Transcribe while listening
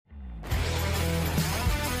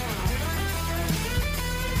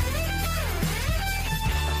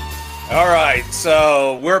All right,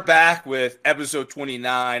 so we're back with episode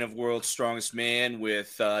 29 of World's Strongest Man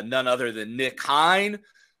with none other than Nick Hein.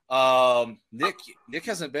 Nick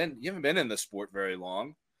hasn't been, you haven't been in the sport very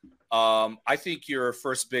long. I think your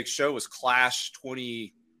first big show was Clash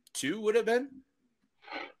 22, would it have been?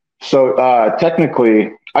 So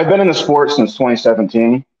technically, I've been in the sport since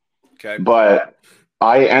 2017, Okay. but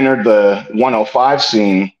I entered the 105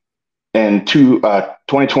 scene in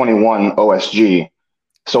 2021 OSG.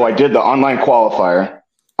 So I did the online qualifier.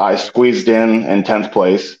 I squeezed in 10th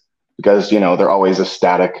place because, they're always a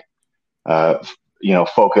static,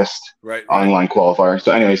 focused Right. online qualifier.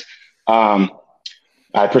 So anyways, I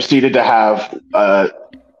proceeded to have a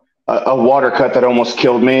water cut that almost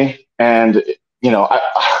killed me. And,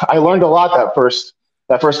 I learned a lot that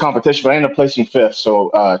first competition, but I ended up placing fifth.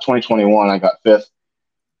 So 2021, I got fifth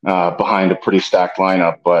behind a pretty stacked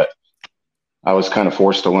lineup, but I was kind of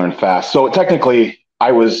forced to learn fast. So technically,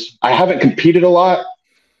 I haven't competed a lot,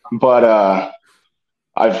 but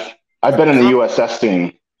I've been in the USS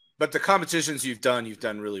scene. But the competitions you've done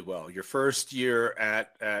really well. Your first year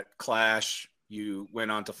at Clash, you went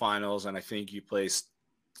on to finals, and I think you placed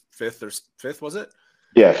fifth, was it?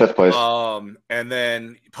 Yeah, fifth place. And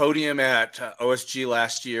then podium at OSG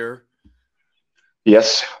last year.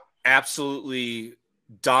 Yes. Absolutely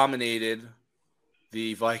dominated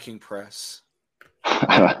the Viking press.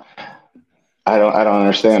 I don't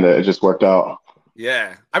understand it. It just worked out.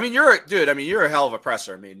 Yeah. I mean, you're a hell of a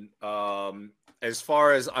presser. I mean, as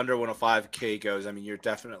far as under 105K goes, I mean, you're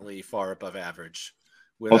definitely far above average.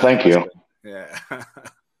 Well, thank you. Yeah.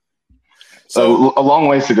 So a long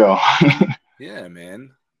ways to go. Yeah,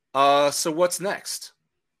 man. So what's next?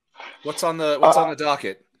 What's on the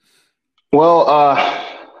docket? Well,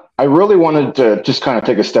 I really wanted to just kind of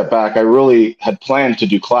take a step back. I really had planned to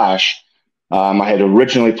do Clash. I had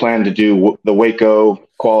originally planned to do the Waco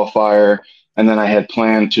qualifier, and then I had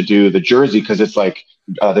planned to do the Jersey because it's like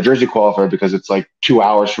the Jersey qualifier because it's like 2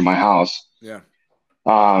 hours from my house. Yeah.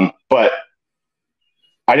 But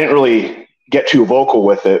I didn't really get too vocal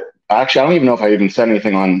with it. Actually, I don't even know if I even said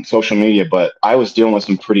anything on social media, but I was dealing with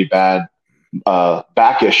some pretty bad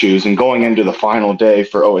back issues, and going into the final day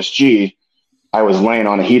for OSG, I was laying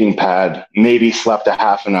on a heating pad, maybe slept a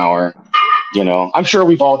half an hour. I'm sure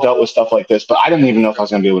we've all dealt with stuff like this, but I didn't even know if I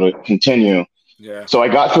was going to be able to continue. Yeah. So I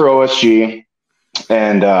got through OSG,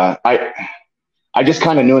 and I just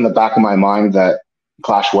kind of knew in the back of my mind that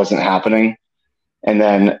Clash wasn't happening. And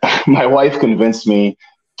then my wife convinced me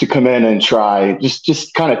to come in and try,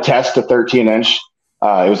 just kind of test a 13-inch.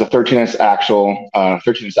 It was a 13-inch axle,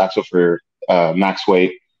 for max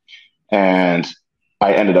weight. And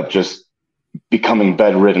I ended up just becoming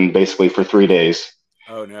bedridden basically for 3 days.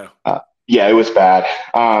 Oh, no. Yeah, it was bad.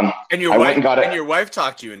 And your wife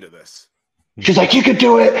talked you into this. She's like, "You could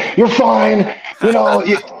do it. You're fine.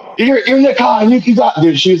 You're Nick Hein. You got."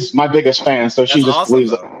 Dude, she's my biggest fan, so she just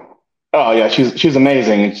believes. Oh yeah, she's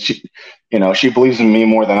amazing. She believes in me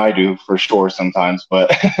more than I do for sure sometimes. But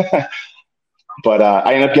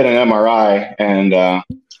I ended up getting an MRI, and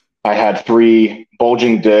I had 3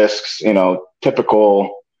 bulging discs.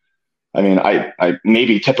 Typical. I mean, I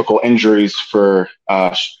maybe typical injuries for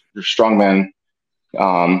strongman,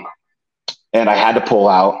 and I had to pull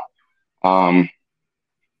out,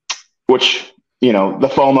 which, the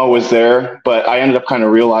FOMO was there, but I ended up kind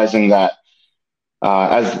of realizing that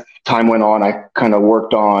as time went on, I kind of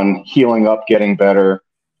worked on healing up, getting better.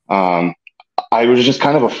 I was just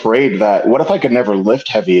kind of afraid that what if I could never lift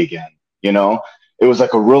heavy again? It was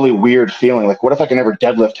like a really weird feeling. Like, what if I could never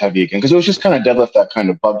deadlift heavy again? Because it was just kind of deadlift that kind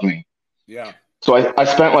of bugged me. Yeah. So I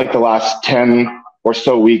spent like the last 10 or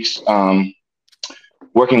so weeks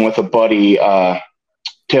working with a buddy,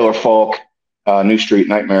 Taylor Falk, New Street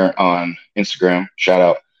Nightmare on Instagram.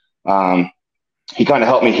 Shout out. He kind of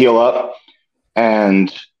helped me heal up,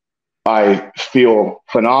 and I feel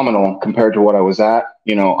phenomenal compared to what I was at.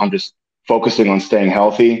 I'm just focusing on staying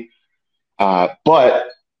healthy. But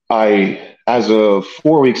I, as of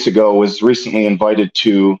 4 weeks ago, was recently invited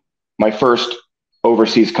to my first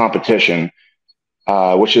overseas competition,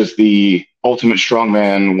 which is the Ultimate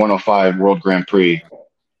Strongman 105 World Grand Prix.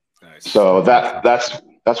 Nice. So that's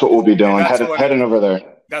what we'll be doing. Heading over there.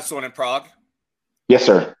 That's the one in Prague? Yes,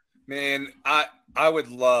 sir. Man, I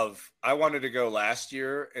wanted to go last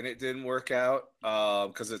year, and it didn't work out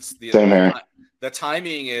because it's Same here. The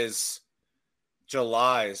timing is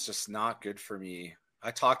July is just not good for me. I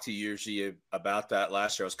talked to Yurji about that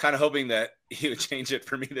last year. I was kind of hoping that he would change it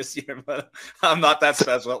for me this year, but I'm not that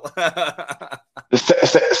special.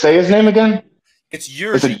 Say his name again. It's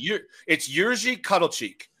Yurji. It's Yurji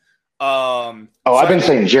Cuddlecheek. I've been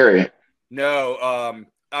saying Jerry. No,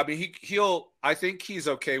 I mean, I think he's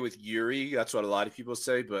okay with Yuri. That's what a lot of people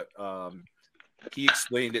say, but he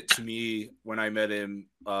explained it to me when I met him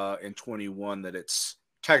in 21 that it's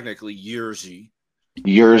technically Yerzy.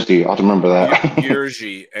 Yerzy, I'll remember that.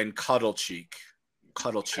 Yerzy and Cuddle Cheek.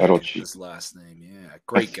 Cuddle Cheek is his last name. Yeah,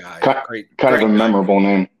 great guy. Great of a memorable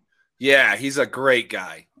name. Yeah, he's a great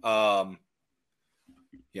guy.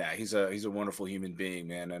 Yeah, he's a wonderful human being,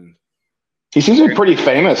 man, and he seems to be pretty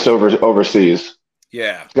famous overseas.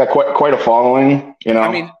 Yeah, he's got quite a following. You know, I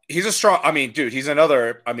mean, he's a strong. I mean, dude, he's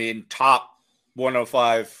another. I mean, top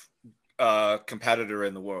 105 competitor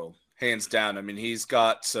in the world, hands down. I mean, he's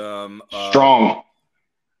got some strong.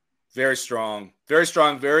 Very strong,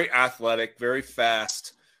 very athletic, very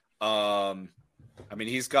fast. I mean,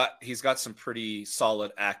 he's got some pretty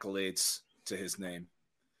solid accolades to his name.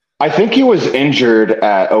 I think he was injured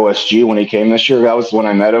at OSG when he came this year. That was when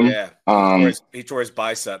I met him. Yeah, he tore his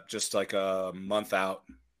bicep just like a month out.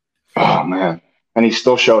 Oh man, and he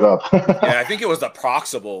still showed up. Yeah, I think it was the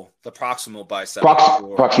proximal bicep.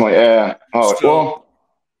 Proximally, yeah. Oh, well,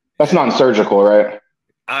 that's non-surgical, right?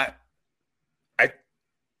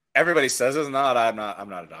 Everybody says it's not. I'm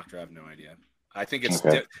not a doctor. I have no idea. I think it's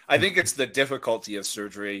okay. I think it's the difficulty of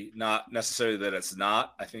surgery, not necessarily that it's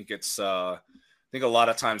not. I think it's I think a lot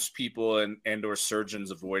of times people and or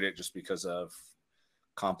surgeons avoid it just because of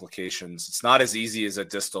complications. It's not as easy as a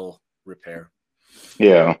distal repair.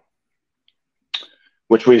 Yeah.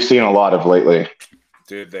 Which we've seen a lot of lately.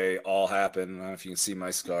 Dude, they all happen. I don't know if you can see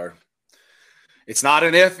my scar. It's not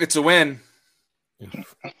an if, it's a when. If you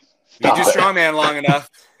do strongman long enough,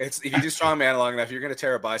 you're going to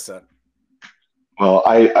tear a bicep. Well,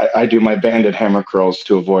 I do my banded hammer curls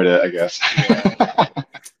to avoid it, I guess.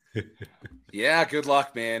 Yeah, good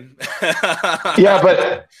luck, man. Yeah,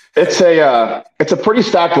 but it's a pretty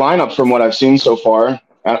stacked lineup from what I've seen so far.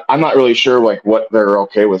 I'm not really sure like what they're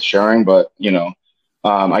okay with sharing, but you know,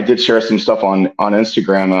 I did share some stuff on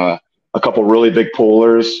Instagram. A couple really big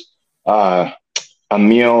pullers.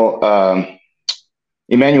 Emmanuel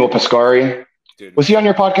Pescari. Dude, was he on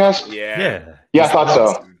your podcast? Yeah, I thought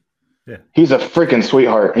so. Yeah, he's a freaking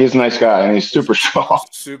sweetheart. He's a nice guy, and he's super strong.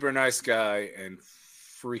 Super nice guy and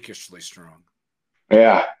freakishly strong.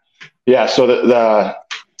 Yeah. So the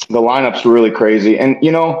lineup's really crazy, and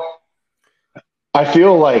you know, I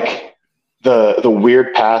feel like the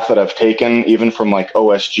weird path that I've taken, even from like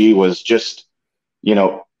OSG, was just, you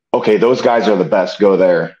know, okay, those guys are the best. Go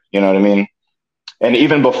there. You know what I mean? And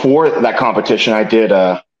even before that competition, I did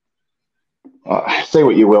say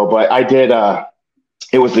what you will, but I did.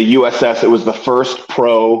 It was the USS. It was the first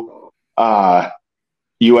pro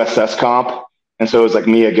USS comp, and so it was like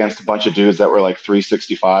me against a bunch of dudes that were like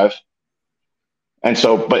 365. And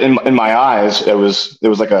so, but in my eyes, it was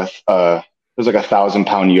like a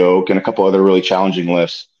 1,000-pound yoke and a couple other really challenging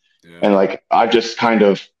lifts. Yeah. And like I just kind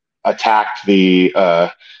of attacked the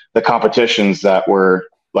competitions that were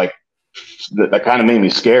like that kind of made me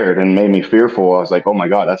scared and made me fearful. I was like, oh my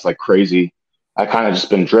God, that's like crazy. I kind of just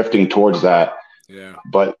been drifting towards that. Yeah.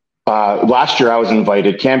 But last year I was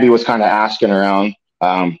invited. Camby was kind of asking around,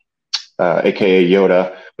 aka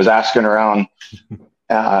Yoda was asking around,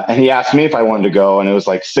 and he asked me if I wanted to go, and it was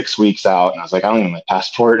like 6 weeks out, and I was like, I don't even have my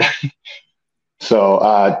passport.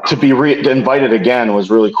 So to be invited again was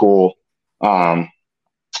really cool. But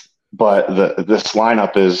this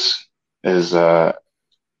lineup is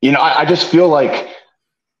you know, I just feel like,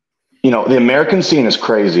 you know, the American scene is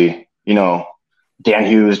crazy. You know, Dan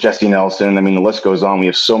Hughes, Jesse Nelson. I mean, the list goes on. We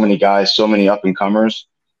have so many guys, so many up and comers.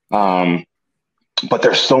 But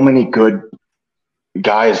there's so many good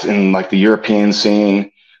guys in like the European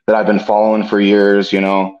scene that I've been following for years, you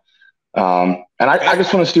know. And I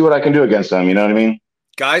just want to see what I can do against them. You know what I mean?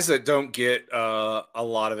 Guys that don't get a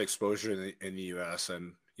lot of exposure in the U.S.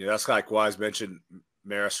 And, you know, that's like why I mentioned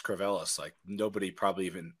Maris Kravelis. Like nobody probably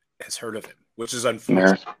even has heard of him, which is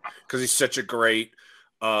unfortunate because he's such a great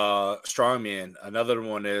strongman. Another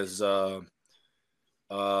one is I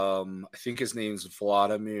think his name's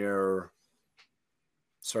Vladimir,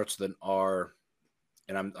 starts with an R,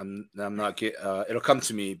 and I'm not it'll come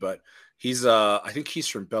to me, but he's I think he's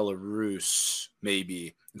from Belarus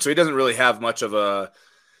maybe, and so he doesn't really have much of a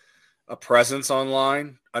presence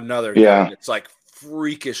online. Another guy that's like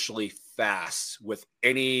freakishly fast with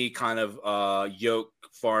any kind of yoke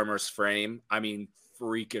farmer's frame. I mean,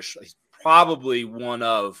 freakishly. He's probably one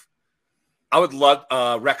of, I would love,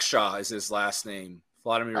 Rekshaw is his last name.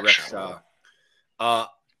 Vladimir Rekshaw.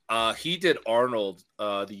 He did Arnold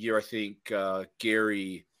the year I think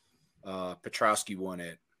Gary Petrowski won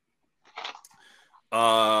it.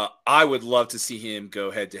 I I would love to see him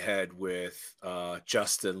go head to head with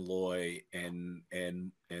Justin Loy and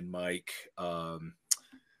Mike.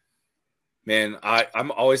 Man,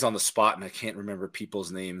 I'm always on the spot and I can't remember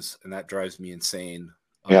people's names, and that drives me insane.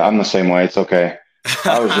 Yeah, I'm the same way. It's okay.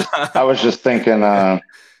 I was just thinking. Oh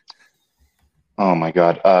my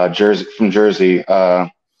God, from Jersey. I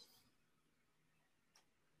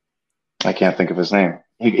can't think of his name.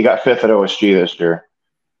 He got 5th at OSG this year.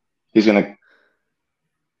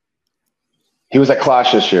 He was at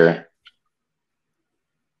Clash this year.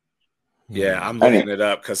 Yeah, I'm looking it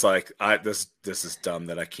up because like this is dumb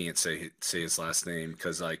that I can't say his last name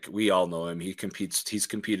because like we all know him. He's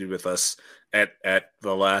competed with us at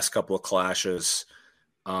the last couple of clashes.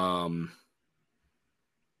 Dude,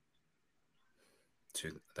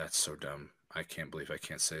 that's so dumb. I can't believe I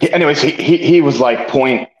can't say. Anyways, he was like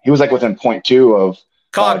within 0.2 of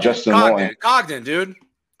Justin Loy. Cogden, dude.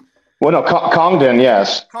 Well, no, Congdon,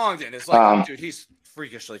 yes. Congdon is like, dude, he's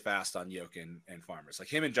freakishly fast on yoke and farmers. Like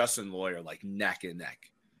him and Justin Loy are like neck and neck.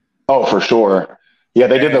 Oh, for sure. Yeah,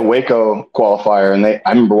 they did the Waco qualifier, and I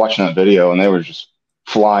remember watching that video, and they were just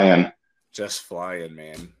flying. Just flying,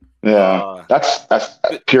 man. Yeah, that's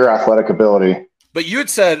pure athletic ability. But you had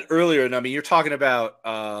said earlier, and I mean, you're talking about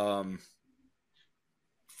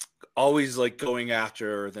always like going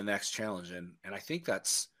after the next challenge, and I think that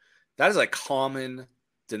is a common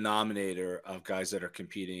denominator of guys that are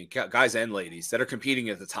competing, guys and ladies that are competing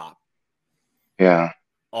at the top. Yeah,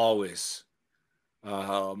 always.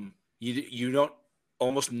 You don't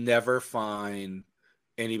almost never find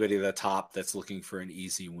anybody at the top that's looking for an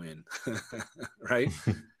easy win, right?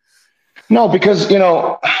 No, because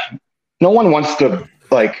no one wants to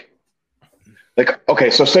like okay,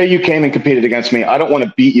 so say you came and competed against me. I don't want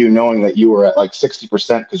to beat you knowing that you were at like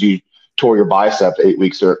 60% because you tore your bicep 8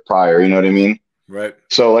 weeks prior. You know what I mean? Right.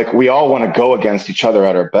 So like we all want to go against each other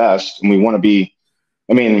at our best, and we want to be.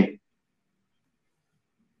 I mean,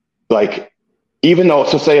 like even though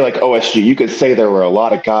say like OSG, you could say there were a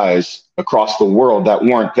lot of guys across the world that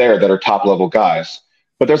weren't there that are top level guys,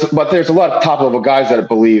 but there's a lot of top level guys that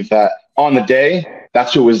believe that on the day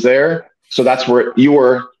that's who was there. So that's where you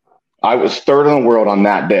were. I was 3rd in the world on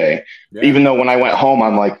that day, even though when I went home,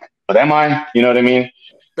 I'm like, but am I? You know what I mean?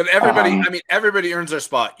 But everybody earns their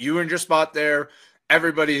spot. You earned your spot there.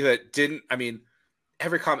 Everybody that didn't, I mean,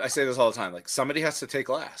 I say this all the time. Like somebody has to take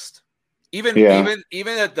last. Even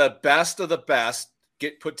at the best of the best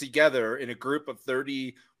get put together in a group of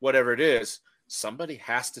 30, whatever it is, somebody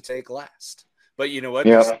has to take last. But you know what?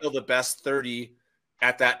 There's still the best 30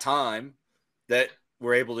 at that time that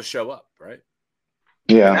were able to show up, right?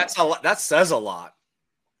 Yeah, and that's a lot. That says a lot.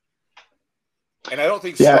 And I don't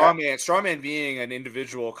think strongman being an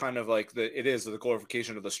individual, kind of like the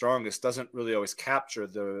glorification of the strongest, doesn't really always capture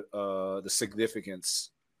the significance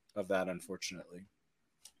of that, unfortunately.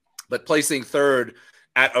 But placing 3rd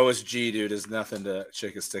at OSG, dude, is nothing to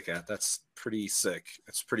shake a stick at. That's pretty sick.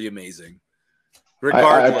 That's pretty amazing.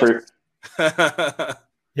 Regardless. I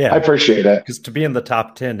appreciate it. Because to be in the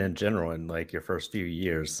top 10 in general in like your first few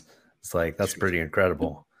years, it's like that's pretty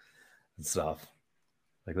incredible and stuff.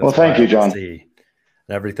 Like, well, thank you, John. And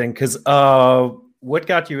everything. Because what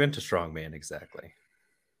got you into strongman exactly?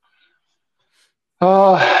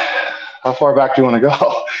 How far back do you want to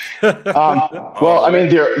go? Well, I mean,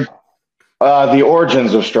 the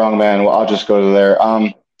origins of strongman. Well, I'll just go to there.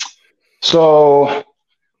 So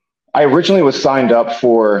I originally was signed up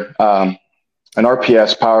for an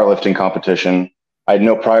RPS powerlifting competition. I had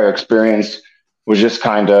no prior experience. Was just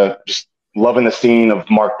kind of just loving the scene of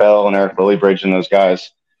Mark Bell and Eric Lillybridge and those guys.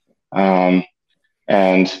 And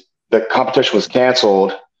the competition was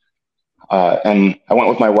canceled. And I went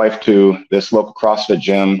with my wife to this local CrossFit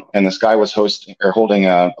gym, and this guy was holding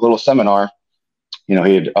a little seminar. He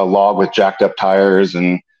had a log with jacked up tires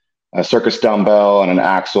and a circus dumbbell and an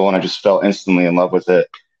axle, and I just fell instantly in love with it.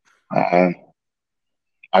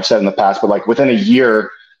 I've said in the past, but like within a year,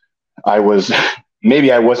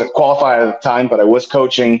 maybe I wasn't qualified at the time, but I was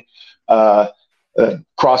coaching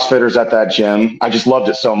CrossFitters at that gym. I just loved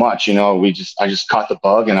it so much. I just caught the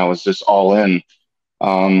bug and I was just all in.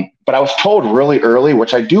 But I was told really early,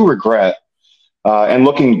 which I do regret. And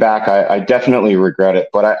looking back, I definitely regret it,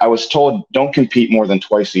 but I was told don't compete more than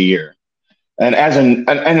twice a year. And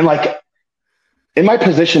like in my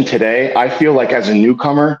position today, I feel like as a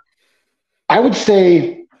newcomer, I would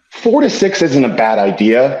say 4 to 6 isn't a bad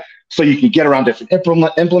idea. So you can get around different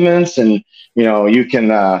implements and, you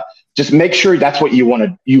can just make sure that's what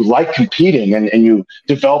you like competing and you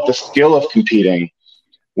develop the skill of competing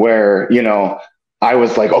where, I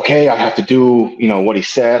was like, okay, I have to do, what he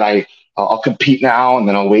said. I'll compete now and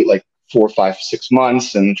then I'll wait like 4, 5, 6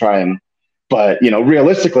 months and but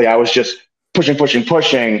realistically, I was just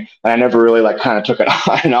pushing. And I never really like kind of took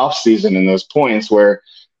an off season in those points where,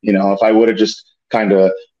 if I would have just kind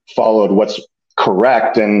of followed what's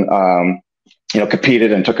correct and,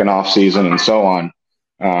 competed and took an off season and so on,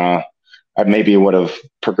 I maybe would have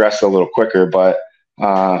progressed a little quicker. But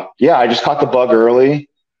I just caught the bug early.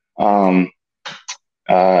 I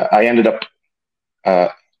ended up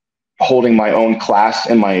holding my own class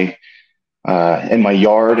in my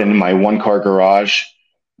yard and in my one-car garage.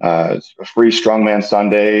 A free strongman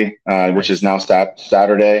Sunday, which is now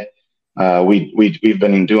Saturday. We've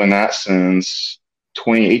been doing that since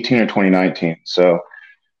 2018 or 2019. So,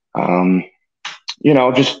 I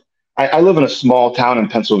live in a small town in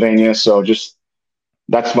Pennsylvania, so just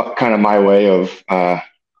that's kind of my way of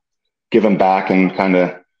giving back and kind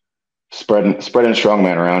of spreading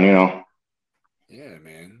strongman around. Yeah,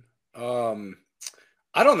 man.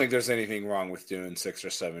 I don't think there's anything wrong with doing 6 or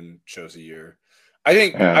 7 shows a year. I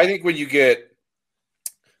think when you get,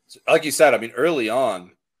 like you said, I mean, early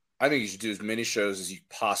on, I think you should do as many shows as you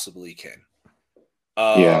possibly can.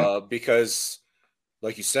 Because,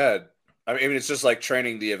 like you said, I mean, it's just like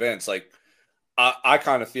training the events. Like, I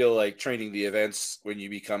kind of feel like training the events when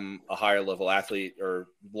you become a higher level athlete or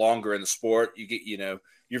longer in the sport, you get,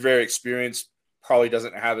 you're very experienced, probably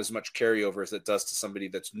doesn't have as much carryover as it does to somebody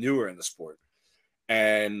that's newer in the sport.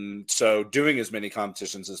 And so doing as many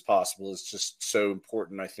competitions as possible is just so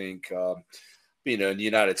important. I think, in the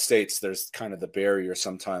United States, there's kind of the barrier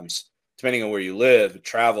sometimes, depending on where you live,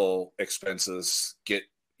 travel expenses get,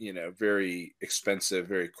 very expensive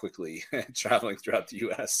very quickly traveling throughout the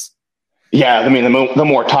U.S. Yeah. I mean, the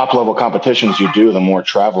more top level competitions you do, the more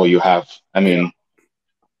travel you have. I mean,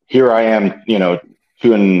 here I am,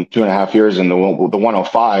 2.5 years in the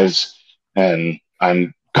 105s, and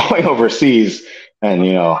I'm going overseas, and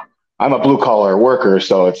I'm a blue collar worker,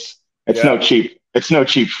 so it's no cheap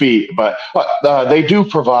feat. But they do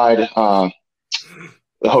provide the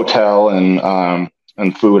hotel and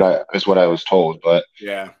food, is what I was told. But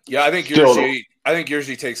I think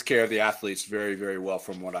Jersey takes care of the athletes very, very well,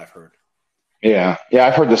 from what I've heard. Yeah,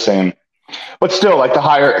 I've heard the same. But still, like the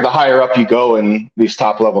higher up you go in these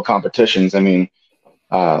top level competitions, I mean,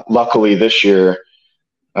 luckily this year,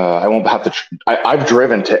 I won't have to. I've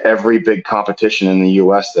driven to every big competition in the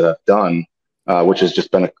U.S. that I've done, which has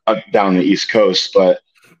just been down the East Coast. But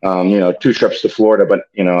 2 trips to Florida. But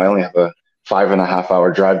I only have a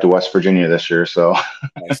 5.5-hour drive to West Virginia this year, so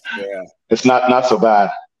it's not so bad.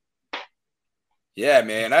 Yeah,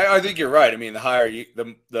 man, I think you're right. I mean, the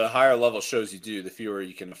higher level shows you do, the fewer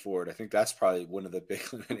you can afford. I think that's probably one of the big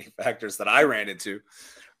limiting factors that I ran into.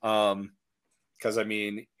 Because I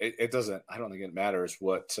mean, it doesn't. I don't think it matters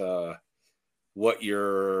what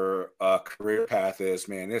your career path is,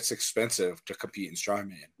 man. It's expensive to compete in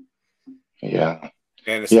strongman. Yeah,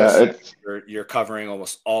 and especially you're covering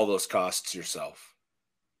almost all those costs yourself.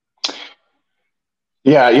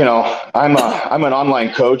 Yeah, I'm an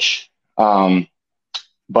online coach,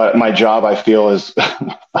 but my job, I feel, is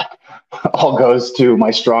all goes to my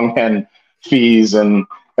strongman fees and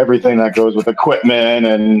everything that goes with equipment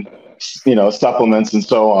and supplements and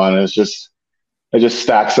so on. It just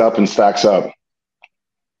stacks up.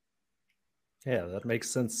 Yeah, that makes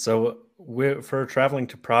sense. So for traveling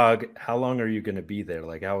to Prague, how long are you going to be there?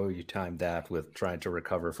 Like, how will you time that with trying to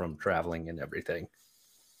recover from traveling and everything?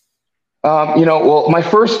 Well, my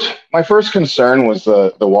first concern was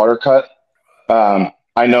the water cut.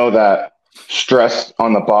 I know that stress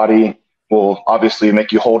on the body will obviously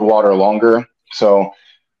make you hold water longer. So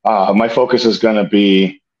my focus is going to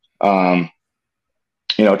be,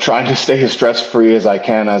 trying to stay as stress-free as I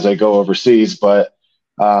can as I go overseas. But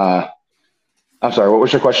I'm sorry, what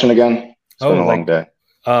was your question again? It's been a long day.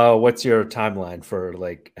 What's your timeline for,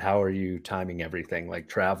 like, how are you timing everything, like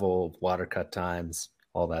travel, water cut times,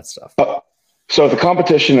 all that stuff? So the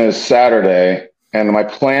competition is Saturday, and my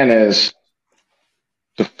plan is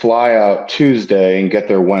to fly out Tuesday and get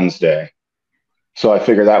there Wednesday. So I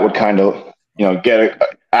figure that would kind of, get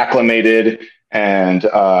acclimated. And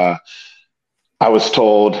I was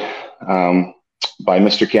told by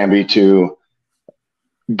Mr. Camby to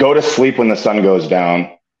go to sleep when the sun goes down,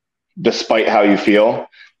 despite how you feel.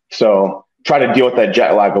 So try to deal with that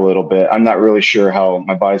jet lag a little bit. I'm not really sure how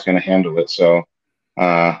my body's going to handle it. So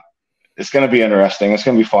it's going to be interesting. It's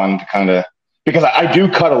going to be fun to kind of, because I do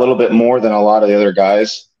cut a little bit more than a lot of the other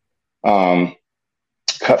guys.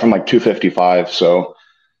 Cut from like 255. So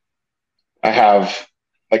I have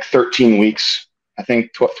like 13 weeks, I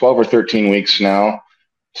think 12 or 13 weeks now.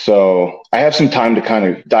 So I have some time to kind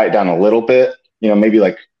of diet down a little bit, maybe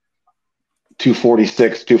like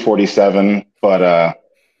 246, 247. But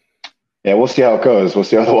yeah, we'll see how it goes. We'll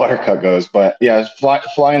see how the water cut goes. But yeah,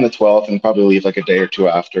 fly in the 12th and probably leave like a day or two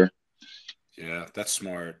after. Yeah, that's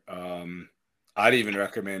smart. I'd even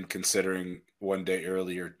recommend considering one day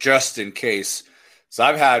earlier just in case. So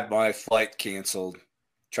I've had my flight canceled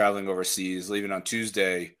traveling overseas, leaving on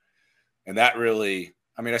Tuesday. And that really,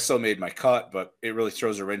 I mean, I still made my cut, but it really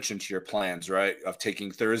throws a wrench into your plans, right? Of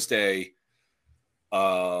taking Thursday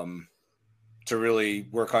to really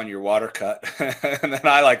work on your water cut. And then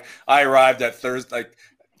I arrived at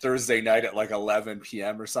Thursday night at like 11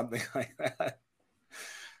 p.m. or something like that.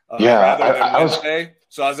 Rather than Wednesday.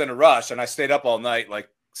 So I was in a rush and I stayed up all night, like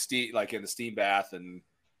in the steam bath and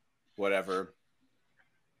whatever.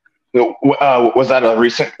 Was that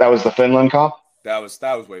that was the Finland comp? That was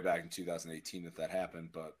way back in 2018 that happened.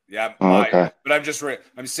 But yeah, okay. But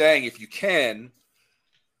I'm saying if you can,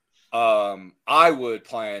 I would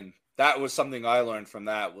plan. That was something I learned from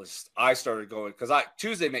that was I started going because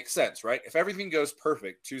Tuesday makes sense, right? If everything goes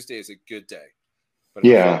perfect, Tuesday is a good day. But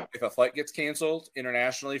if a flight gets canceled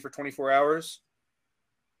internationally for 24 hours,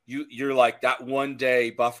 you're like that 1 day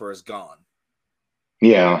buffer is gone.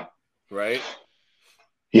 Yeah. Right?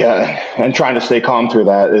 Yeah. And trying to stay calm through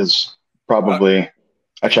that is probably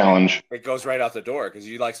a challenge. It goes right out the door because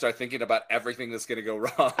you start thinking about everything that's going to go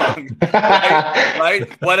wrong. right?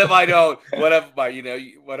 What if I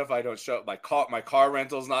don't show up? My car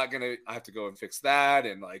rental's not going to, I have to go and fix that.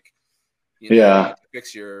 And you have to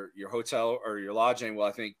fix your hotel or your lodging. Well,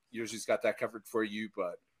 I think Usually's got that covered for you,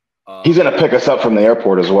 but he's going to pick us up from the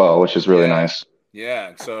airport as well, which is really nice.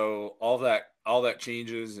 Yeah. So all that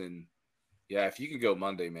changes. And yeah, if you can go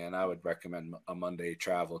Monday, man, I would recommend a Monday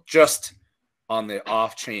travel just on the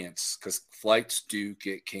off chance, because flights do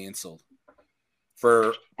get canceled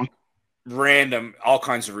for random, all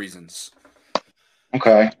kinds of reasons.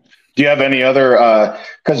 Okay. Do you have any other,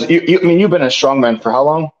 cause you've been a strongman for how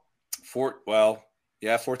long?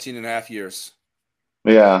 14 and a half years.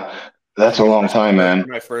 Yeah. That's a long time, man.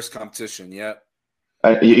 My first competition. Yeah.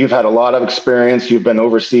 You've had a lot of experience. You've been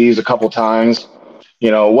overseas a couple times.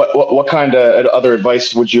 What kind of other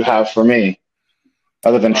advice would you have for me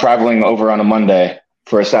other than traveling over on a Monday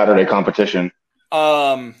for a Saturday competition?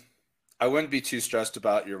 I wouldn't be too stressed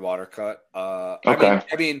about your water cut. Okay.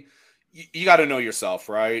 I mean, you got to know yourself,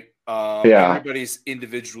 right? Everybody's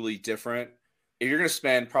individually different. If you're going to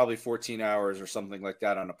spend probably 14 hours or something like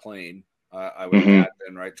that on a plane, I would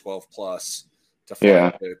imagine, right? 12 plus to fly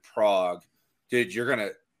to Prague. Dude,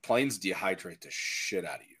 planes dehydrate the shit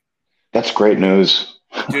out of you. That's great news.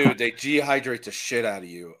 Dude, they dehydrate the shit out of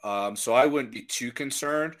you. So I wouldn't be too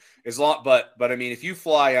concerned but I mean, if you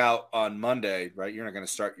fly out on Monday, right, you're not going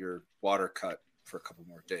to start your water cut for a couple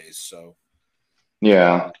more days. So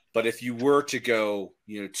yeah. But if you were to go,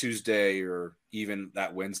 Tuesday or even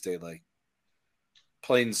that Wednesday,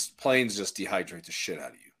 planes just dehydrate the shit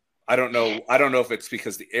out of you. I don't know if it's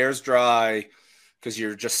because the air's dry, because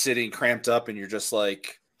you're just sitting cramped up and you're just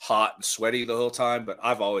hot and sweaty the whole time. But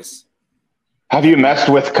have you messed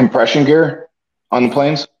with compression gear on the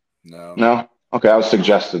planes? No. Okay, I was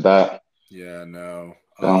suggested that. Yeah, no.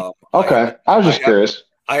 Okay, I was just curious.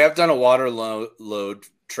 I have done a water load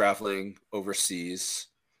traveling overseas.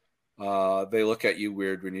 They look at you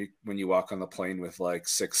weird when you walk on the plane with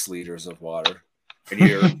 6 liters of water, and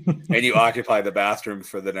you occupy the bathroom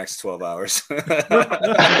for the next 12 hours.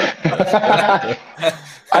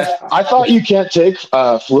 I thought you can't take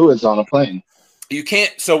fluids on a plane. You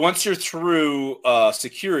can't. So once you're through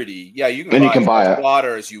security, you can. Then buy you can buy as much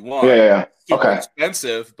water as you want. Yeah. Super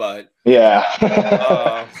expensive, but yeah.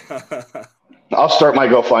 I'll start my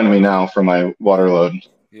GoFundMe now for my water load.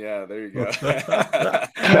 Yeah, there you go.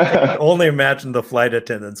 Only imagine the flight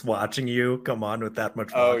attendants watching you come on with that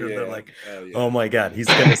much water. They're like, "Oh my god,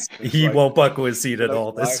 he won't buckle his seat at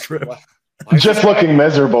all this trip." Just looking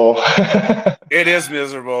miserable. It is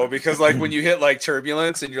miserable because when you hit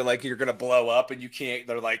turbulence and you're gonna blow up and you can't.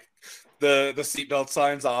 They're the seatbelt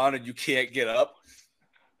sign's on and you can't get up.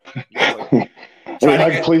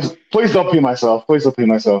 Please don't pee myself. Please don't pee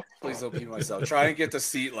myself. Please don't pee myself. Try and get the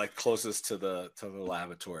seat closest to the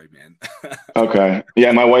lavatory, man. Okay.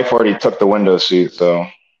 Yeah, my wife already took the window seat, so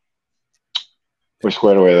we're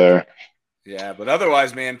squared away there. Yeah, but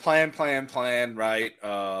otherwise, man, plan, right?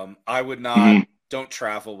 I would not. Don't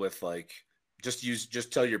travel with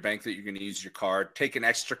just tell your bank that you're going to use your card. Take an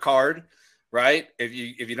extra card, right? If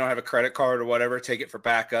you don't have a credit card or whatever, take it for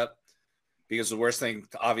backup. Because the worst thing,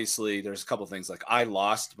 obviously, there's a couple things. I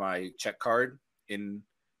lost my check card in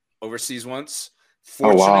overseas once.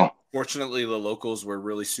 Wow. Fortunately, the locals were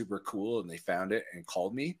really super cool and they found it and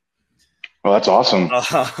called me. Well, that's awesome.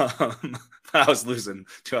 I was losing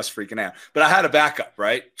to us freaking out, but I had a backup,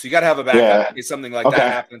 right? So you got to have a backup in case something like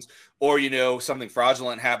that happens, or something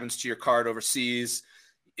fraudulent happens to your card overseas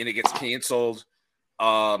and it gets canceled.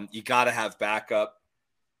 You got to have backup.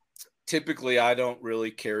 Typically, I don't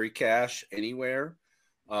really carry cash anywhere.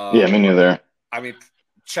 Yeah, me neither. I mean,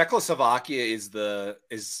 Czechoslovakia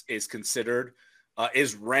is considered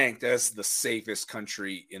is ranked as the safest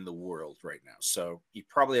country in the world right now. So you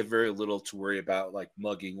probably have very little to worry about, like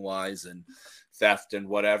mugging wise and theft and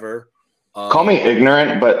whatever. Call me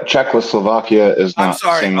ignorant, but Czechoslovakia is not.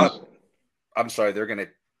 I'm sorry. They're gonna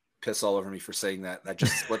piss all over me for saying that. That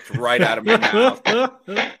just slipped right out of my mouth.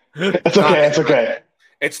 It's okay. It's okay.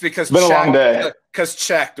 It's because it's been a long day. Because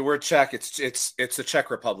Czech, the word Czech, it's the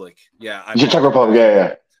Czech Republic. Yeah, the Czech Republic.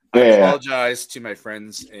 Yeah. I apologize to my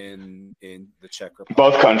friends in the Czech Republic.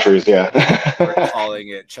 Both countries, yeah. For calling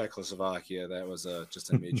it Czechoslovakia. That was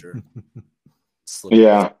just a major slip.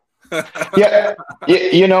 Yeah. Yeah.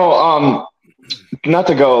 Not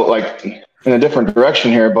to go like in a different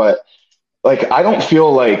direction here, but like I don't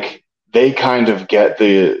feel like they kind of get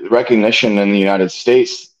the recognition in the United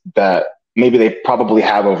States that maybe they probably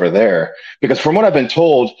have over there. Because from what I've been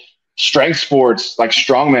told, strength sports like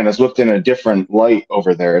strongman is looked in a different light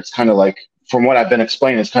over there. It's kind of like, from what I've been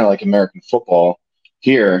explaining, it's kind of like American football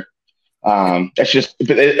here.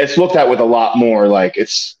 It's looked at with a lot more like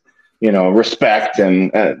it's, respect,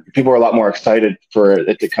 and people are a lot more excited for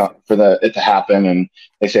it to happen. And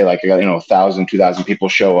they say like, 1,000, 2,000 people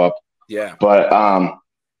show up. Yeah. But,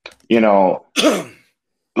 but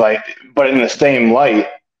in the same light,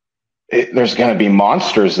 there's going to be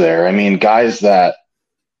monsters there. I mean, guys that,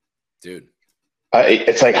 dude,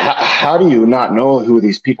 it's like, how do you not know who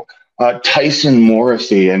these people? Tyson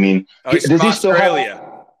Morrissey. I mean, does he still have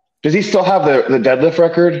the deadlift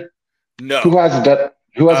record? No. Who has the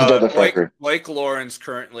deadlift record? Blake Lawrence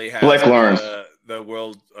currently has the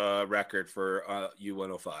world record for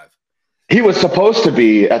U105. He was supposed to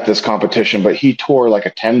be at this competition, but he tore like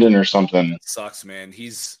a tendon or something. That sucks, man.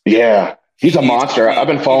 He's a monster. I've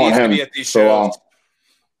been following him so long.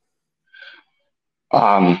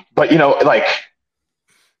 But like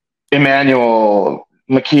Emmanuel,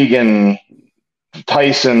 McKeegan,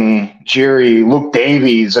 Tyson, Jerry, Luke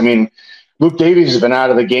Davies. I mean, Luke Davies has been out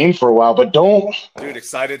of the game for a while, but dude,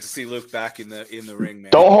 excited to see Luke back in the ring,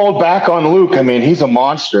 man. Don't hold back on Luke. I mean, he's a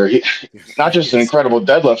monster. He's not just an incredible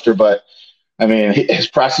deadlifter, but I mean, his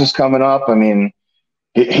press is coming up. I mean,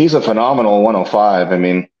 he's a phenomenal 105. I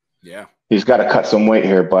mean, yeah, he's got to cut some weight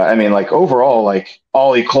here, but I mean, like overall, like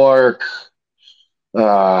Ollie Clark,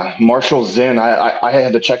 Marshall Zinn, I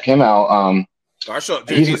had to check him out. Marshall,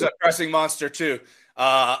 dude, he's a pressing monster too.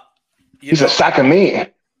 He's a sack of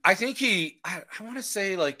meat. I think I want to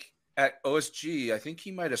say like at OSG, I think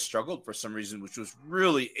he might have struggled for some reason, which was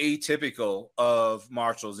really atypical of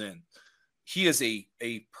Marshall Zinn. He is a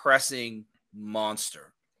pressing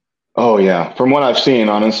monster. Oh yeah, from what I've seen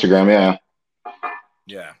on Instagram,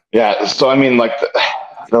 yeah. So I mean, like the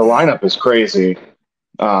lineup is crazy.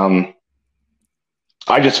 I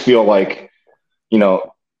just feel like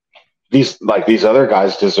these other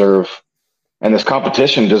guys deserve, and this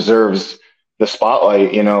competition deserves the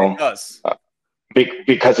spotlight. It does.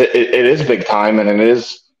 Because it is big time, and it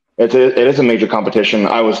is a major competition.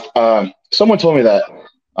 Someone told me that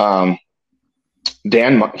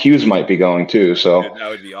Dan Hughes might be going too. So dude, that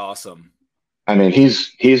would be awesome. I mean,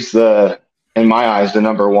 he's in my eyes the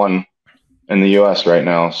number one in the U.S. right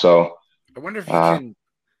now. So I wonder if he can.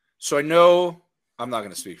 So I know I'm not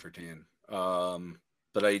going to speak for Dan,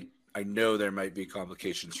 but I know there might be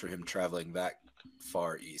complications for him traveling that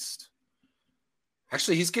far east.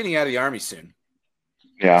 Actually, he's getting out of the Army soon.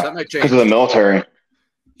 Yeah, so that might change because of the military.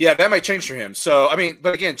 Yeah, that might change for him. So I mean,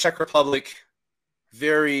 but again, Czech Republic,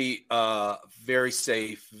 very very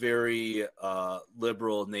safe, very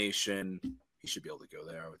liberal nation. He should be able to go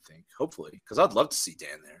there, I would think. Hopefully, because I'd love to see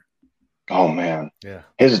Dan there. Oh man, yeah.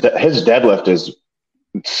 His deadlift is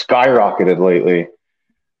skyrocketed lately.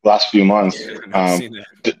 Last few months,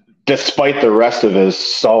 despite the rest of his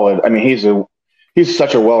solid. I mean, he's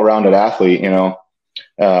such a well-rounded athlete, and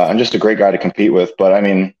just a great guy to compete with. But I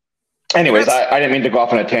mean, anyways, I didn't mean to go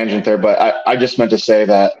off on a tangent there, but I just meant to say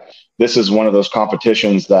that this is one of those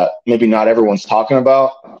competitions that maybe not everyone's talking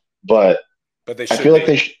about, but I feel like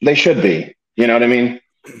they should be. You know what I mean?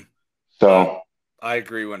 So I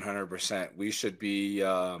agree 100%. We should be.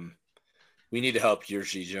 We need to help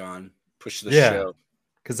Yershi John push the show.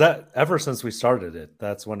 Because that ever since we started it,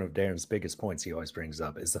 that's one of Darren's biggest points he always brings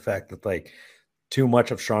up is the fact that like too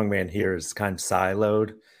much of strongman here is kind of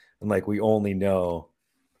siloed, and like we only know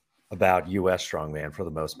about US strongman for the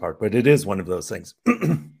most part, but it is one of those things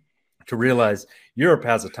to realize Europe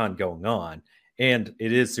has a ton going on, and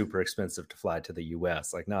it is super expensive to fly to the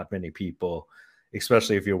US. Like, not many people,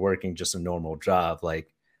 especially if you're working just a normal job,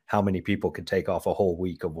 like how many people could take off a whole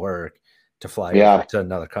week of work to fly over to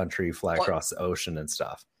another country, fly across the ocean and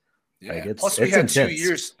stuff. Yeah. Like Plus we had 2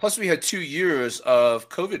 years. Plus we had 2 years of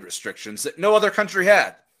COVID restrictions that no other country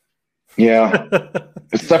had. Yeah,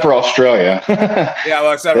 except for Australia. Yeah,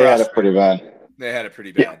 well, except they had it pretty bad. They had it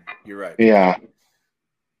pretty bad. Yeah. You're right. Yeah.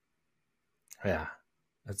 Yeah.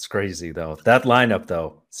 That's crazy, though. That lineup,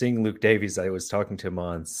 though, seeing Luke Davies, I was talking to him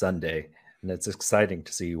on Sunday, and it's exciting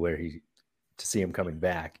to see to see him coming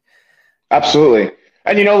back. Absolutely.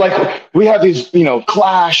 And, like we have these,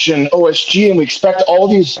 Clash and OSG, and we expect all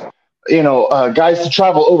these, guys to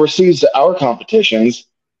travel overseas to our competitions.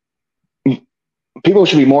 People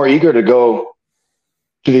should be more eager to go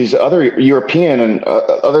to these other European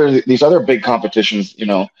and these other big competitions,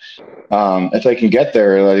 if they can get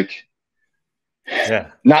there. Like,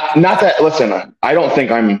 yeah, not that. Listen, I don't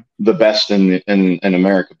think I'm the best in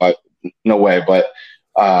America, but no way. But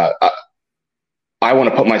I want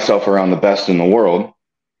to put myself around the best in the world,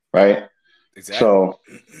 right? Exactly. So,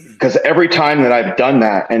 because every time that I've done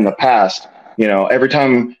that in the past, every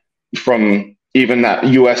time from even that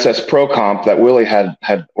USS Pro Comp that Willie had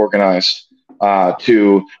organized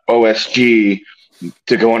to OSG,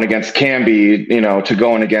 to going against Camby, to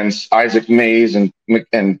going against Isaac Mays and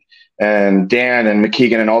Dan and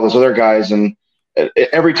McKeegan and all those other guys, and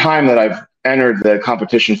every time that I've entered the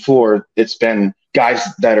competition floor, it's been guys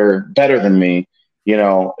that are better than me,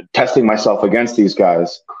 testing myself against these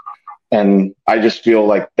guys. And I just feel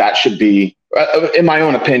like that should be, in my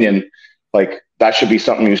own opinion, like that should be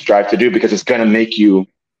something you strive to do, because it's going to make you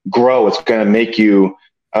grow. It's going to make you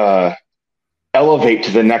elevate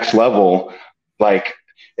to the next level. Like,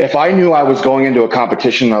 if I knew I was going into a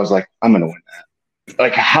competition, I was like, I'm going to win that.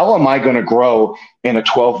 Like, how am I going to grow in a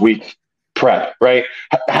 12-week prep, right?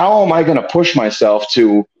 How am I going to push myself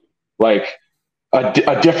to like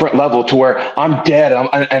a different level to where I'm dead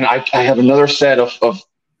and I have another set of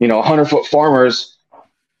 100-foot farmers,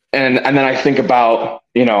 and then I think about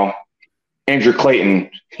Andrew Clayton,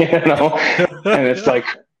 and it's like,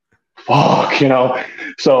 fuck,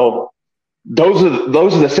 So those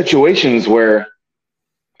are the situations where,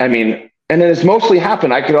 I mean, and it's mostly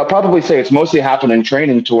happened. I could probably say it's mostly happened in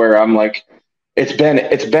training, to where I'm like, it's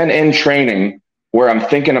been in training where I'm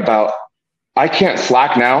thinking about, I can't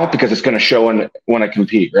slack now because it's going to show when I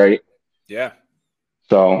compete, right? Yeah.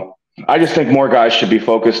 So I just think more guys should be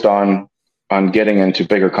focused on getting into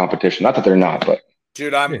bigger competition. Not that they're not, but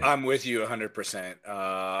dude, I'm with you 100%.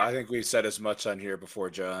 I think we've said as much on here before,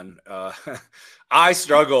 John. I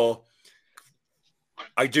struggle.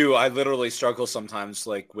 I do. I literally struggle sometimes,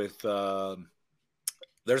 like with.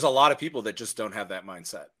 There's a lot of people that just don't have that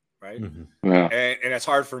mindset, right? Mm-hmm. Yeah. And it's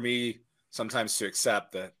hard for me sometimes to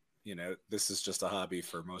accept that. This is just a hobby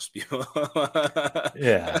for most people.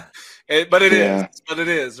 Yeah. But it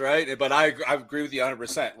is, right? But I agree with you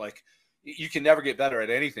 100%. Like, you can never get better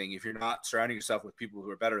at anything if you're not surrounding yourself with people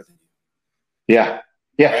who are better than you. Yeah.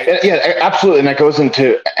 Yeah. Right? Yeah, absolutely. And that goes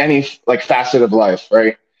into any like facet of life,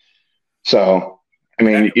 right? So, I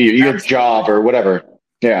mean, your job or whatever.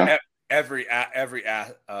 Yeah. Every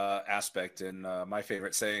aspect. And my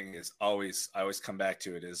favorite saying is I always come back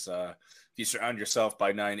to it is, if you surround yourself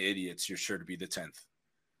by 9 idiots, you're sure to be the 10th.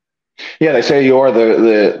 Yeah, they say you're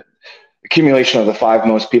the accumulation of the 5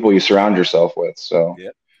 most people you surround yourself with. So,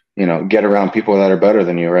 yep. Get around people that are better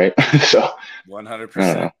than you, right? So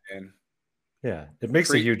 100%. And yeah, it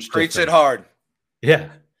makes a huge difference. difference. It hard. Yeah,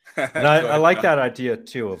 and I like that idea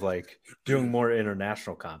too of like doing more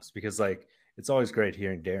international comps, because like it's always great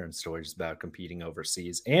hearing Darren's stories about competing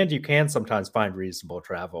overseas, and you can sometimes find reasonable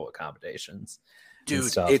travel accommodations. Dude,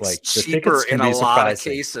 it's like, cheaper in a lot of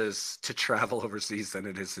cases to travel overseas than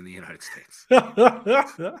it is in the United States.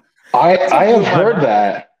 I have heard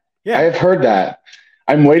that. Yeah, I have heard that.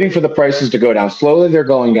 I'm waiting for the prices to go down. Slowly, they're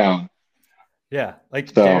going down. Yeah,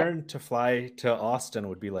 like Darren, to fly to Austin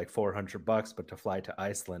would be like $400, but to fly to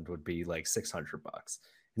Iceland would be like $600.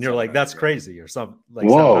 And you're like, that's crazy, or some like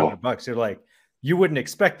 $700. You're like, you wouldn't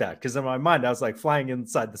expect that, because in my mind, I was like, flying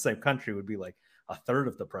inside the same country would be like a third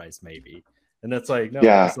of the price, maybe. And it's like, no,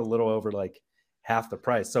 it's a little over like half the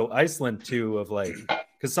price. So Iceland too, of like,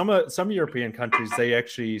 because some European countries, they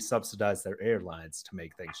actually subsidize their airlines to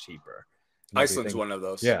make things cheaper. Iceland's one of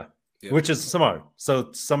those. Yeah. Which is smart.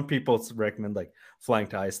 So some people recommend like flying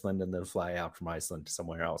to Iceland and then fly out from Iceland to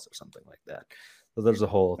somewhere else or something like that. So there's a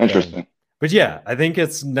whole interesting thing. But yeah, I think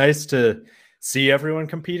it's nice to see everyone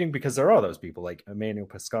competing, because there are those people like Emmanuel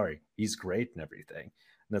Pescari. He's great and everything.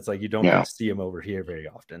 And it's like you don't get to see him over here very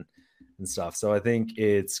often and stuff. So I think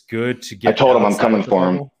it's good to get. I told him I'm coming for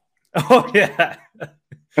him. Oh yeah.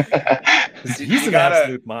 He's an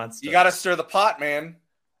absolute monster. You gotta stir the pot, man.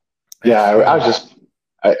 Yeah, I was just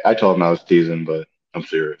I told him I was teasing, but I'm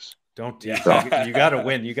serious. Don't tease. You gotta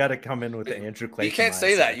win. You gotta come in with the Andrew Clayton. You can't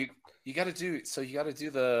say that. You gotta do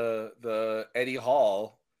the Eddie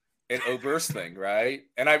Hall and Oberst thing, right?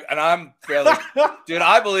 And I'm fairly dude,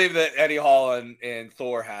 I believe that Eddie Hall and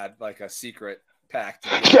Thor had like a secret pact.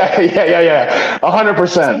 Yeah.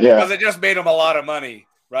 100%. Yeah. Because it just made them a lot of money,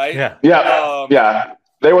 right? Yeah.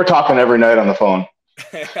 They were talking every night on the phone.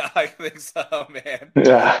 I think so, man.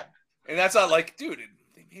 Yeah. And that's not like, dude,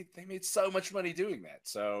 they made so much money doing that.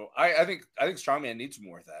 So I think strongman needs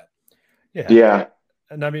more of that. Yeah.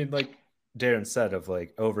 And I mean, like Darren said, of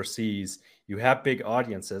like overseas, you have big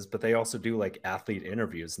audiences, but they also do like athlete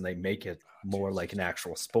interviews, and they make it more like an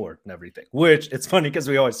actual sport and everything. Which it's funny because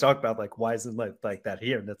we always talk about like, why isn't it like that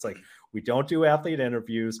here? And it's like, we don't do athlete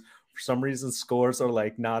interviews for some reason. Scores are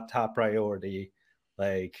like not top priority.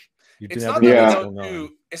 Like it's not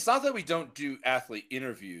that we don't do athlete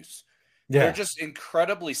interviews. Yeah. They're just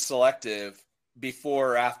incredibly selective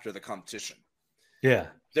before or after the competition. Yeah.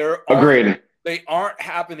 Agreed. They aren't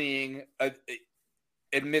happening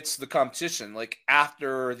amidst the competition. Like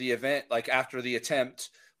after the event, like after the attempt,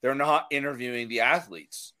 they're not interviewing the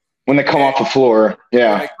athletes. When they come off the floor.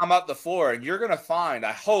 Yeah. When they come off the floor, and you're going to find,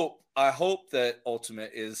 I hope that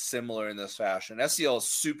Ultimate is similar in this fashion. SCL is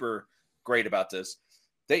super great about this.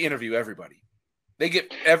 They interview everybody. They give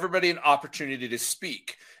everybody an opportunity to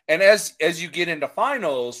speak. And as you get into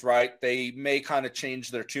finals, right, they may kind of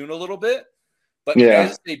change their tune a little bit. But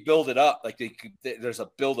as they build it up, like there's a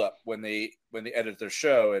build up when they edit their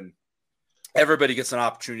show, and everybody gets an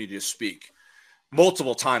opportunity to speak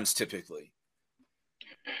multiple times typically.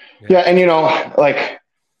 Yeah, and like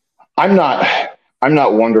I'm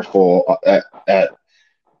not wonderful at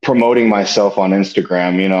promoting myself on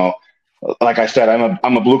Instagram. Like I said,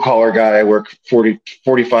 I'm a blue collar guy. I work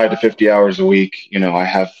 45 to 50 hours a week. I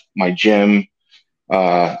have my gym,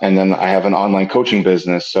 and then I have an online coaching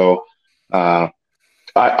business. So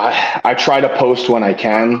I try to post when I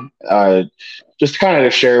can, just kind of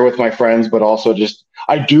to share with my friends, but also just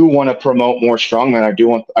I do want to promote more strongman. I do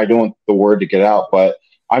want the word to get out, but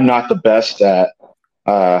I'm not the best at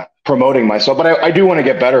promoting myself. But I do want to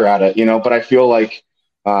get better at it, But I feel like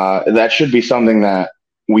that should be something that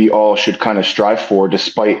we all should kind of strive for,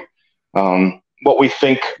 despite what we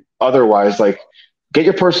think otherwise. Like, get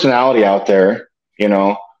your personality out there,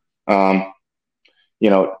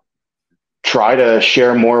 try to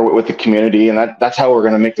share more with the community, and that's how we're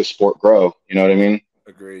going to make the sport grow. You know what I mean?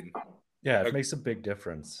 Agreed. Yeah, it makes a big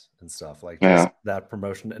difference and stuff like that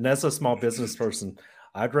promotion. And as a small business person,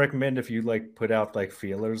 I'd recommend if you like put out like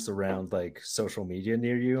feelers around like social media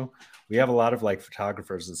near you. We have a lot of like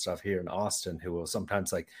photographers and stuff here in Austin who will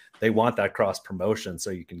sometimes like they want that cross promotion, so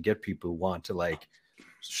you can get people who want to like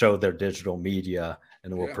show their digital media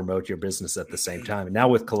and will promote your business at the same time. And now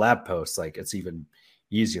with collab posts, like it's even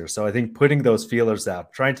easier. So I think putting those feelers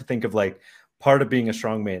out, trying to think of like part of being a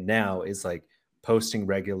strongman now is like posting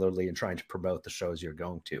regularly and trying to promote the shows you're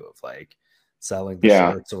going to, of like selling the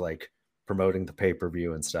shirts or like promoting the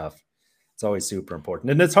pay-per-view and stuff. It's always super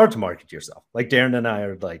important. And it's hard to market yourself. Like Darren and I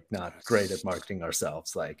are like not great at marketing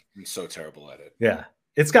ourselves. Like I'm so terrible at it. Yeah.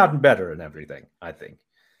 It's gotten better and everything, I think.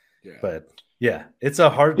 Yeah. But yeah, it's a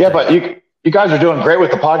hard thing. But you guys are doing great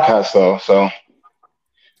with the podcast though. So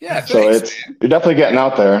yeah, so you're definitely getting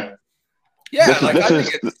out there. Yeah,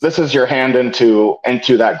 this is your hand into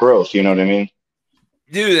that growth. You know what I mean,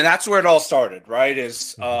 dude? And that's where it all started, right?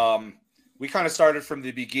 Is we kind of started from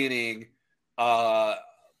the beginning.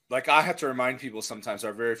 Like I have to remind people sometimes.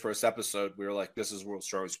 Our very first episode, we were like, "This is World's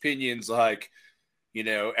Strongest Opinions." Like,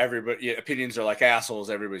 everybody opinions are like assholes.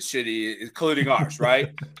 Everybody's shitty, including ours, right?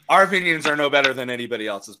 Our opinions are no better than anybody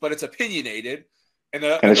else's, but it's opinionated, and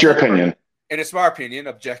it's your opinion. And it's my opinion,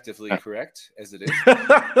 objectively correct as it is.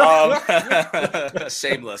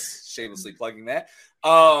 Shamelessly plugging that.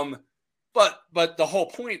 But the whole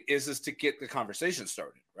point is to get the conversation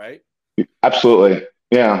started, right? Absolutely,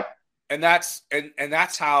 yeah. And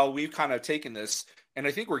that's how we've kind of taken this, and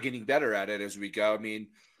I think we're getting better at it as we go. I mean,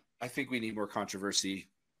 I think we need more controversy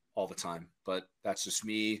all the time, but that's just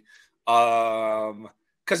me.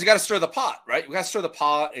 Because you got to stir the pot, right? We got to stir the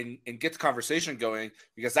pot and get the conversation going,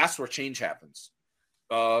 because that's where change happens.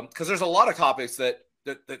 Because there's a lot of topics that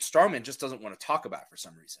strongman just doesn't want to talk about for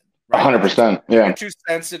some reason. Right? 100%. Yeah. They're too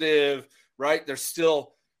sensitive, right? They're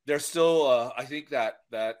still there's still I think that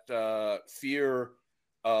fear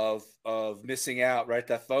of missing out, right?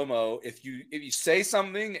 That FOMO. If you say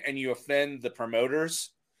something and you offend the promoters,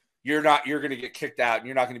 you're going to get kicked out and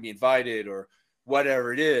you're not going to be invited or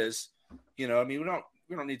whatever it is. You know, I mean,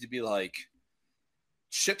 we don't need to be like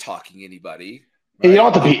shit talking anybody. Right? You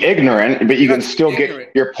don't have to be ignorant, but you can still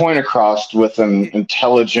get your point across with an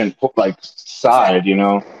intelligent like side, you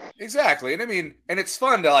know? Exactly. And I mean, and it's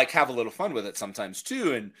fun to like have a little fun with it sometimes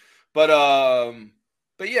too. But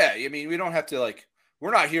yeah, I mean, we don't have to like,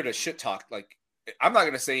 we're not here to shit talk. Like, I'm not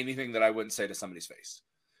going to say anything that I wouldn't say to somebody's face.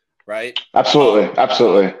 Right. Absolutely.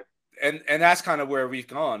 Absolutely. And that's kind of where we've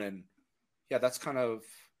gone. And yeah, that's kind of,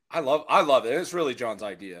 I love it. It's really John's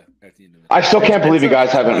idea at the end of it. I still can't believe you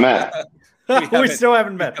guys haven't met. We still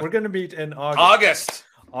haven't met. We're going to meet in August.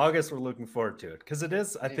 We're looking forward to it because it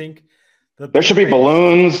is, I think, there should be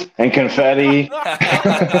balloons and confetti.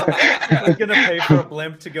 We're going to pay for a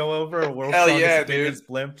blimp to go over. A world's strongest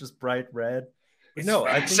blimp, just bright red. No,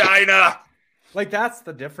 I think China. Like that's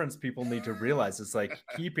the difference people need to realize. It's like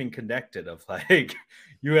keeping connected. Of like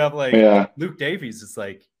you have like Luke Davies. It's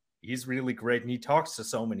like he's really great and he talks to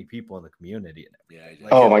so many people in the community. And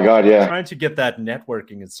like, oh my God, yeah. Trying to get that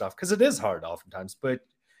networking and stuff because it is hard oftentimes. But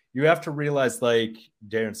you have to realize, like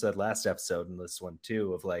Darren said last episode and this one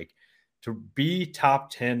too, of like to be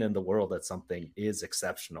top 10 in the world at something is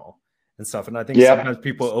exceptional and stuff. And I think sometimes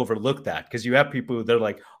people overlook that because you have people who they're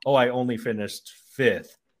like, oh, I only finished 5th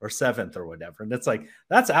or 7th or whatever. And it's like,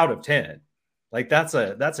 that's out of 10. Like that's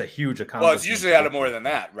a huge accomplishment. Well, it's usually out of more than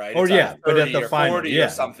that, right? Or but at the final, 40 or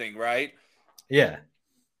something, right? Yeah.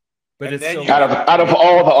 But and it's still out of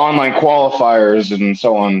all the online qualifiers and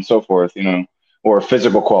so on and so forth, you know, or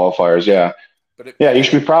physical qualifiers. Yeah. But you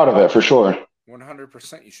should be proud of it for sure.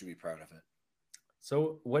 100% you should be proud of it.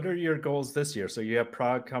 So what are your goals this year? So you have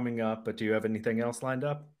Prague coming up, but do you have anything else lined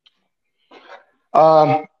up?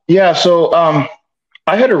 So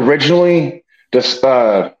I had originally just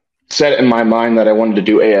set in my mind that I wanted to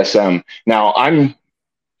do ASM. Now I'm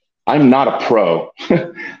not a pro.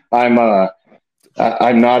 I'm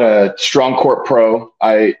not a strong corp pro.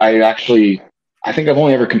 I think I've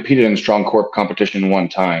only ever competed in strong corp competition one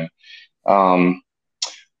time.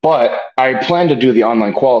 But I plan to do the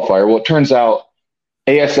online qualifier. Well, it turns out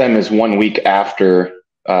ASM is 1 week after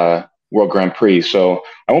World Grand Prix. So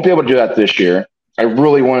I won't be able to do that this year. I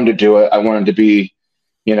really wanted to do it. I wanted to be,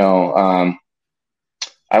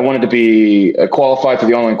 qualified for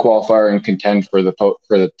the online qualifier and contend for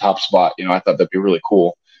the top spot. You know, I thought that'd be really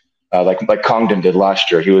cool. Like Congdon did last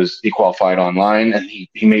year. He qualified online and he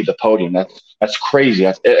made the podium. That's crazy.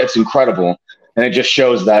 It's incredible. And it just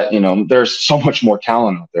shows that, you know, there's so much more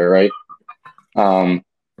talent out there. Right.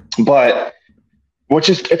 But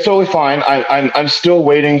it's totally fine. I'm still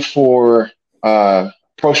waiting for Pro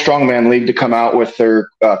Strongman League to come out with their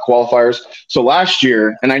qualifiers. So last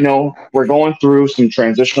year, and I know we're going through some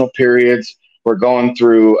transitional periods. We're going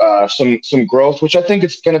through some growth, which I think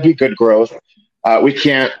it's going to be good growth. We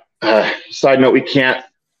can't, side note, we can't,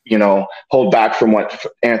 hold back from what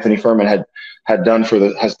Anthony Furman has done for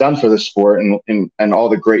the sport and all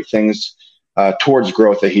the great things towards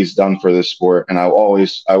growth that he's done for this sport. And I will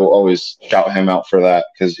always shout him out for that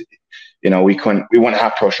because, we wouldn't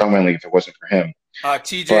have Pro Strongman League if it wasn't for him.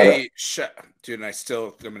 TJ, dude, and I'm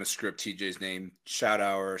going to script TJ's name.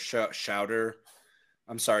 Shouter.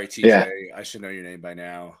 I'm sorry, TJ. Yeah. I should know your name by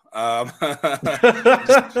now. I'm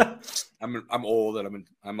old and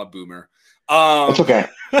I'm a boomer. It's okay.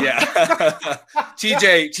 Yeah.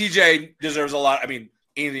 TJ deserves a lot. I mean,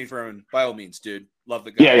 Anthony Furman, by all means, dude. Love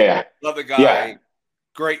the guy. Yeah. Love the guy. Yeah.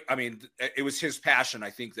 Great. I mean, it was his passion,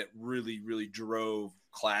 I think, that really, really drove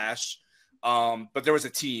Clash. But there was a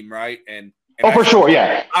team, right? And for sure,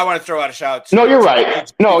 yeah. I want to throw out a shout out to you're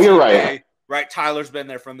right. You're right. Right. Tyler's been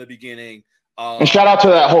there from the beginning. And shout out to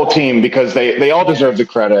that whole team because they all deserve the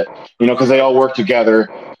credit, because they all work together.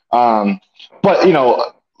 But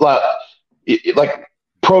like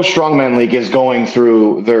Pro Strongman League is going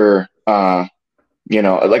through their,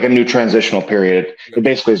 like a new transitional period. It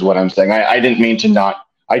basically is what I'm saying. I didn't mean to not.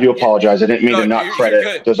 I do apologize. I didn't mean to not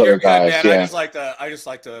credit those other guys. Man. Yeah. I just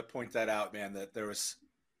like to point that out, man. That there was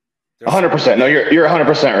 100%. No, you're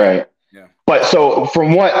 100% right. Yeah. But so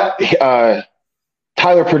from what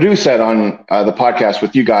Tyler Purdue said on the podcast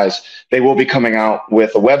with you guys, they will be coming out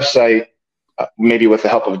with a website, maybe with the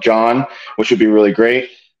help of John, which would be really great.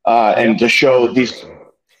 And to show these.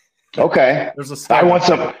 Okay. I want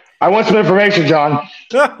some information, John.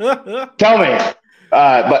 Tell me.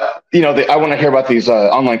 But I want to hear about these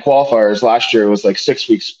online qualifiers. Last year it was like 6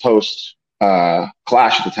 weeks post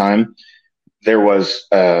Clash at the time. There was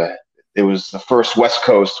it was the first West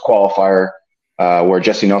Coast qualifier where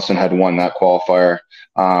Jesse Nelson had won that qualifier.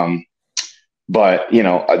 But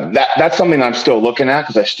that's something I'm still looking at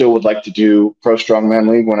because I still would like to do Pro Strongman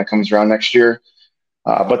League when it comes around next year.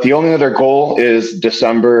 But the only other goal is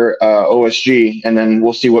December OSG, and then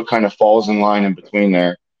we'll see what kind of falls in line in between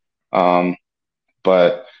there.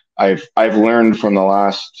 But I've learned from the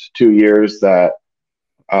last 2 years that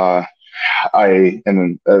I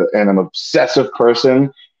am an obsessive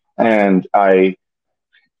person, and I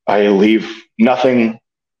leave nothing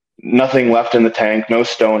left in the tank, no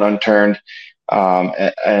stone unturned,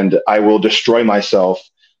 and I will destroy myself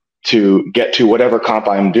to get to whatever comp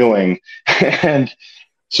I'm doing. And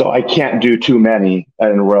so I can't do too many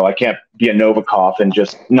in a row. I can't be a Novikov and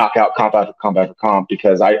just knock out comp after comp after comp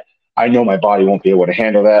because I know my body won't be able to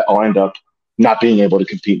handle that. I'll end up not being able to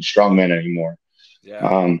compete in strongman anymore.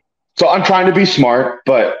 Yeah. So I'm trying to be smart,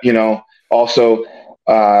 but also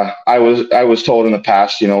I was told in the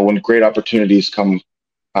past, when great opportunities come,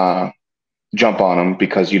 jump on them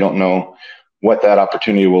because you don't know what that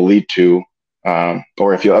opportunity will lead to,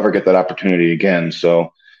 or if you'll ever get that opportunity again.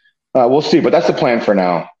 So we'll see, but that's the plan for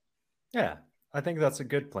now. Yeah, I think that's a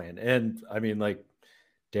good plan. And I mean, like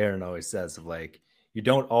Darren always says, you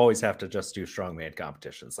don't always have to just do strongman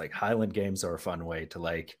competitions. Like Highland Games are a fun way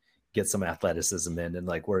to get some athleticism in and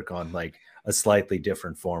work on a slightly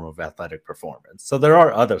different form of athletic performance. So there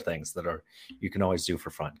are other things that you can always do for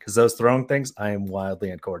fun, because those throwing things, I am wildly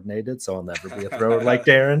uncoordinated, so I'll never be a thrower like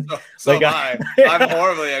Darren. So I'm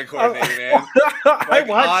horribly uncoordinated, man.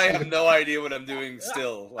 I have no idea what I'm doing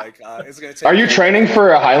still. It's gonna take. Are you training for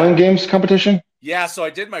a Highland Games competition? Yeah, so I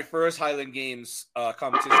did my first Highland Games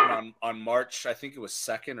competition on March. I think it was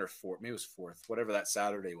 2nd or 4th. Maybe it was 4th, whatever that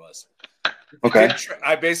Saturday was. Okay.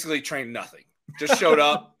 I basically trained nothing. Just showed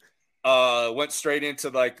up, went straight into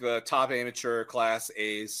the top amateur class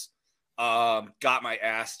A's. Got my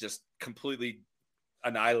ass just completely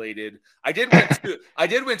annihilated. I did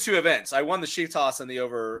win 2 events. I won the sheaf toss and the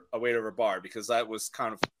weight over bar because that was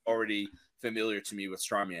kind of already familiar to me with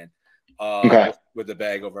strongman. With the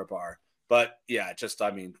bag over a bar. But yeah, just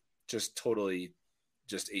totally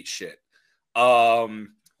ate shit.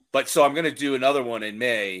 But so I'm gonna do another one in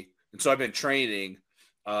May, and so I've been training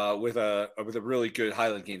with a really good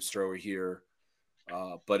Highland Games thrower here.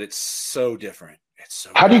 But it's so different. It's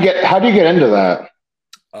so. How do you get into that?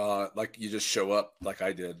 You just show up like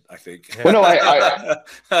I did, I think. Well, no,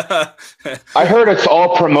 I heard it's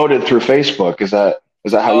all promoted through Facebook. Is that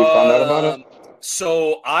how you found out about it?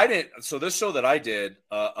 So I didn't. So this show that I did,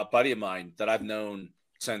 a buddy of mine that I've known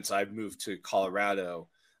since I moved to Colorado,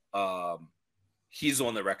 he's the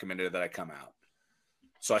one that recommended that I come out.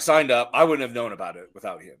 So I signed up. I wouldn't have known about it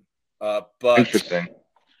without him. But interesting.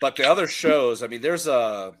 But the other shows, I mean, there's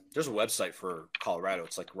a website for Colorado.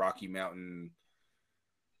 It's like Rocky Mountain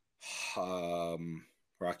Throwing,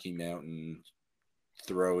 Rocky Mountain.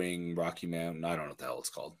 I don't know what the hell it's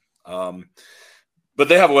called. But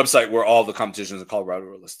they have a website where all the competitions in Colorado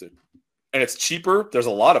are listed. And it's cheaper. There's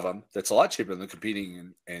a lot of them. That's a lot cheaper than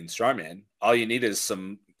competing in strongman. All you need is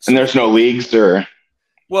some. And there's no leagues or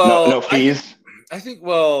no fees? I think,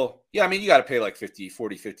 yeah, I mean, you got to pay like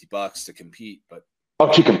 $50 to compete. But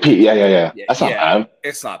to compete. Yeah. That's not bad.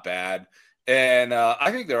 It's not bad. And I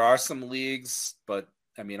think there are some leagues, but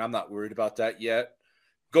I mean, I'm not worried about that yet.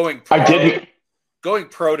 Going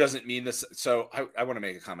pro doesn't mean this. So I want to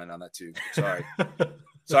make a comment on that too. Sorry.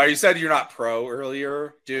 You said you're not pro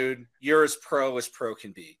earlier, dude. You're as pro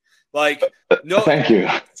can be. No, thank you.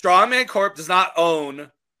 Strongman Corp does not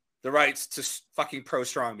own the rights to fucking pro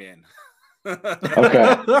strongman.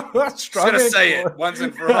 Okay. Just gonna say it once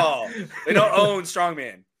and for all. They don't own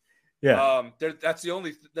strongman. Yeah. They're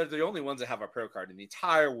the only ones that have a pro card in the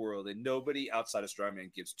entire world, and nobody outside of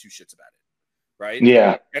strongman gives 2 shits about it. Right?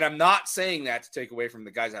 Yeah. And I'm not saying that to take away from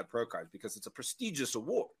the guys that have pro cards, because it's a prestigious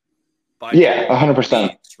award.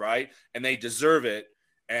 100%. Right? And they deserve it.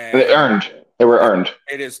 And they were earned.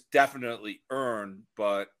 It is definitely earned,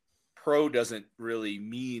 but pro doesn't really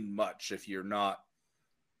mean much if you're not.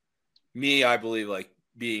 Me, I believe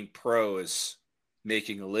being pro is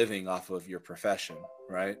making a living off of your profession,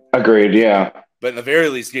 right? Agreed, yeah. But in the very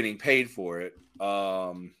least, getting paid for it.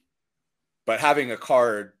 But having a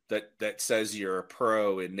card that says you're a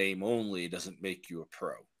pro in name only doesn't make you a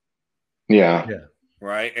pro. Yeah.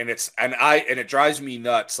 Right. And it drives me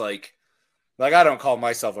nuts. Like I don't call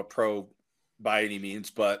myself a pro by any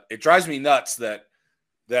means, but it drives me nuts that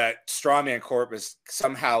Strongman Corp is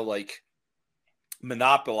somehow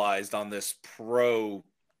monopolized on this pro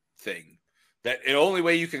thing. That the only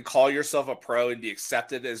way you can call yourself a pro and be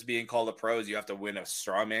accepted as being called a pro is you have to win a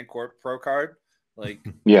Strongman Corp pro card.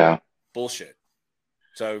 Yeah. bullshit.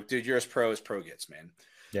 So, dude, you're as pro gets, man.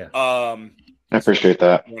 Yeah. I appreciate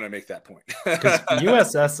that. I want to make that point. Because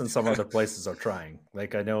USS and some other places are trying.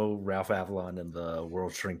 Like, I know Ralph Avalon and the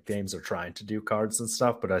World Shrink Games are trying to do cards and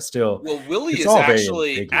stuff, but I still. Well, Willie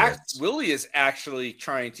is actually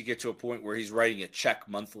trying to get to a point where he's writing a check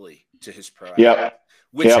monthly to his pro. Yep.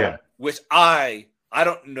 Which I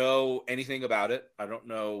don't know anything about it. I don't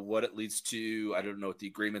know what it leads to. I don't know what the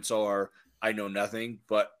agreements are. I know nothing.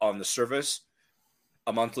 But on the surface,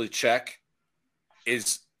 a monthly check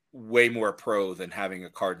is way more pro than having a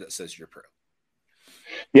card that says you're pro.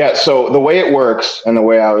 Yeah. So the way it works and the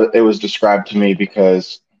way it was described to me,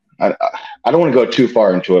 because I don't want to go too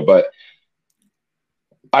far into it, but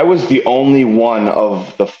I was the only one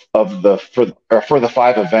for the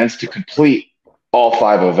 5 events to complete all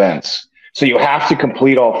 5 events. So you have to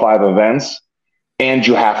complete all 5 events and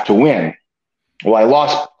you have to win. Well, I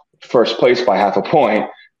lost first place by half a point,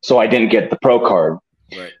 so I didn't get the pro card.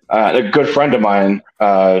 Right. A good friend of mine,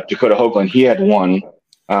 Dakota Hoagland, he had won.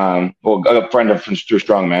 A friend of True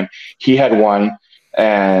Strongman, he had won,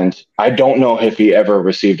 and I don't know if he ever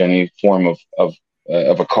received any form of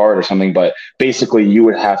a card or something. But basically, you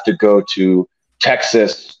would have to go to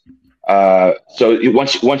Texas. So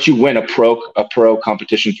once you win a pro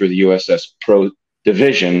competition through the USS Pro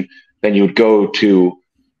Division, then you would go to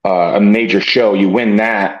a major show. You win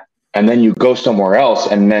that. And then you go somewhere else,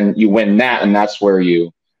 and then you win that, and that's where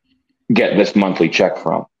you get this monthly check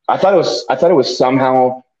from. I thought it was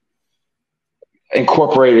somehow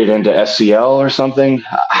incorporated into SCL or something.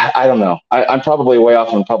 I don't know. I'm probably way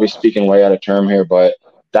off. I'm probably speaking way out of term here, but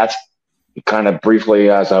that's kind of briefly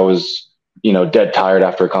as I was, dead tired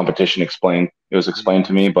after a competition explained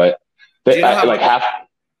to me. But do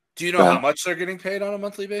you know how much they're getting paid on a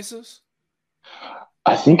monthly basis?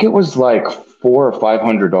 I think it was like $400 or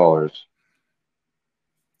 $500.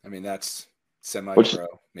 I mean, that's semi-pro,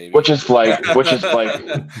 maybe. Which is like.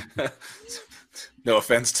 No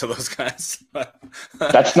offense to those guys.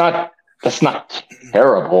 That's not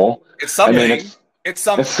terrible. It's something. I mean, it's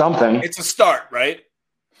something. It's a start, right?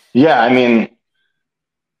 Yeah, I mean,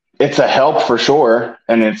 it's a help for sure,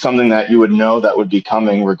 and it's something that you would know that would be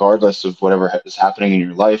coming regardless of whatever is happening in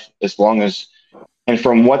your life, as long as. And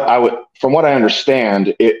from what I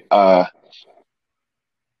understand,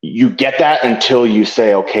 you get that until you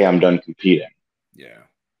say, okay, I'm done competing. Yeah.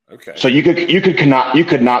 Okay. So you could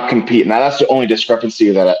not compete. Now that's the only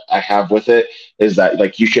discrepancy that I have with it, is that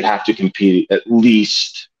like you should have to compete at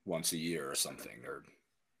least once a year or something, or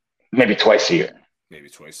maybe twice a year.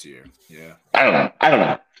 Yeah. I don't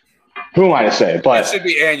know. Who am I to say? But it should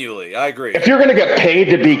be annually. I agree. If you're going to get paid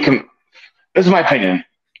to be, this is my opinion.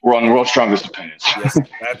 We're on the world's strongest opinions. Yes,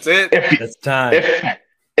 that's it. It's time.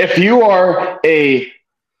 If you are a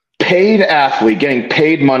paid athlete getting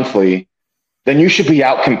paid monthly, then you should be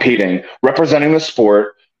out competing, representing the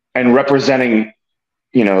sport and representing,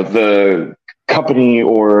 the company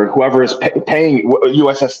or whoever is paying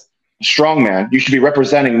USS Strongman. You should be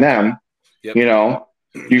representing them. Yep.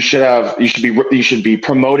 You should be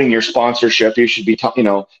promoting your sponsorship. You should be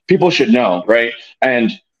people should know, right? And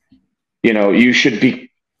you should be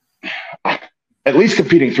at least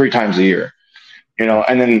competing 3 times a year,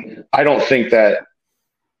 and then I don't think that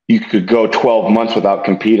you could go 12 months without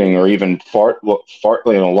competing, or even far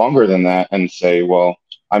longer than that, and say, well,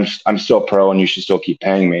 I'm still pro and you should still keep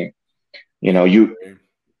paying me. You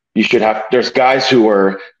should have, there's guys who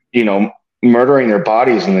are, murdering their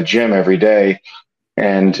bodies in the gym every day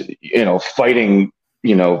and, fighting,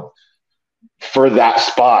 for that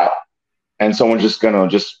spot. And someone's just going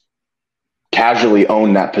to casually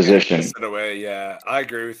own that position. Yeah, I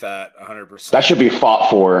agree with that 100%. That should be fought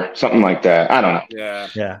for, something like that. I don't know.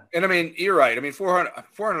 Yeah. And I mean, you're right. I mean,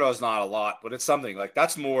 $400 is not a lot, but it's something like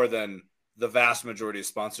that's more than the vast majority of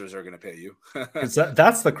sponsors are going to pay you.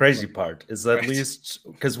 That's the crazy part, is that at least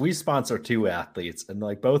because we sponsor 2 athletes, and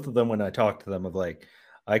like both of them, when I talk to them, of like,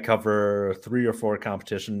 I cover 3 or 4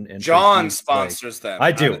 competition. And John sponsors them.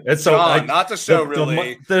 I do. And so not the show,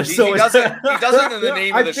 really. He doesn't in the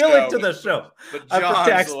name of the show. I feel it to the show. But John for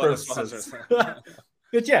tax purposes.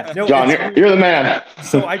 But yeah, no, John, you're the man.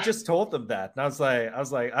 So I just told them that, and I was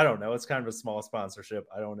like, I don't know. It's kind of a small sponsorship.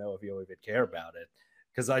 I don't know if you'll even care about it.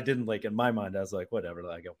 Because I didn't, like, in my mind, I was like, whatever,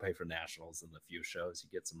 like, I'll pay for nationals and the few shows, you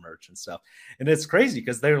get some merch and stuff. And it's crazy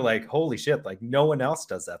because they're like, holy shit, like, no one else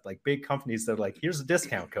does that. Like, big companies, they're like, here's a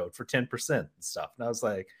discount code for 10% and stuff. And I was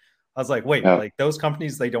like, wait, like, those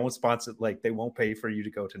companies, they don't sponsor, like, they won't pay for you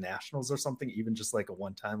to go to nationals or something, even just like a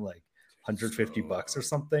one-time, like, $150 or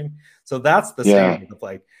something. So that's the same of,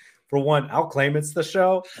 like, for one, I'll claim it's the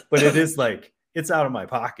show, but it is like, it's out of my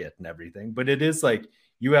pocket and everything. But it is like,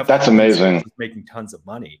 you have that's amazing making tons of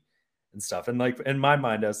money and stuff. And like in my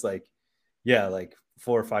mind, I was like, yeah, like $400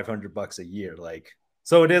 or $500 a year. Like,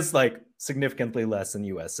 so it is like significantly less than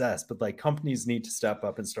USS, but like companies need to step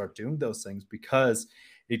up and start doing those things because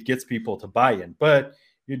it gets people to buy in. But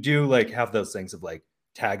you do like have those things of like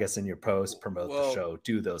tag us in your post, promote the show,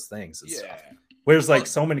 do those things and stuff. Whereas like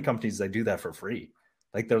so many companies, they do that for free.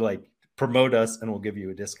 Like they're like, promote us and we'll give you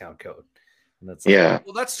a discount code. And that's like, yeah.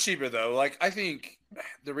 Well, that's cheaper though. Like I think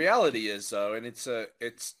the reality is though, and it's an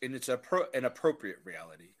appropriate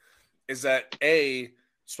reality, is that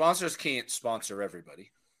sponsors can't sponsor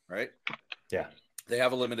everybody, right? Yeah. They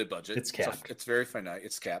have a limited budget. It's capped. It's very finite.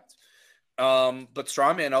 It's capped. But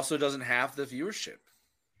Strongman also doesn't have the viewership.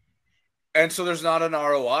 And so there's not an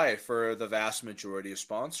ROI for the vast majority of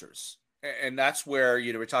sponsors. And that's where,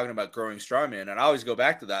 we're talking about growing Strongman. And I always go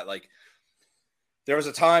back to that. Like there was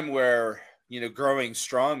a time where, growing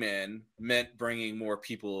Strongman meant bringing more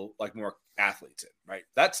people, like more athletes in, right?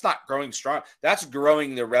 That's not growing strong. That's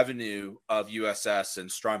growing the revenue of USS and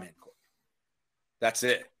Strongman Corp. That's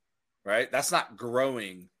it, right? That's not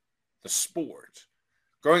growing the sport.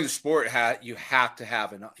 Growing the sport, you have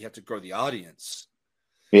to grow the audience.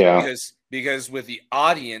 Yeah. Because with the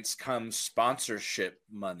audience comes sponsorship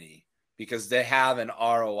money, because they have an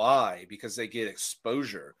ROI, because they get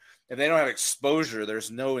exposure. If they don't have exposure, there's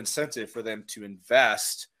no incentive for them to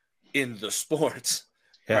invest in the sport.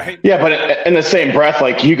 Yeah. Right? Yeah, but in the same breath,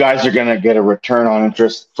 like you guys are gonna get a return on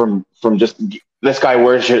interest from just this guy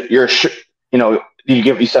wears your shirt.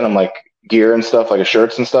 You send him like gear and stuff, like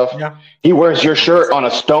shirts and stuff. Yeah. He wears your shirt on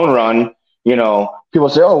a stone run. People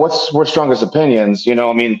say, "Oh, what's Sports Strongest opinions?"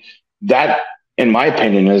 I mean, that, in my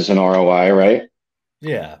opinion, is an ROI, right?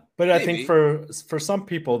 Yeah, but maybe. I think for some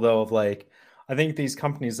people though, of like, I think these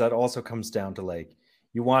companies, that also comes down to like,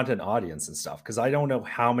 you want an audience and stuff. Because I don't know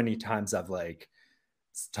how many times I've like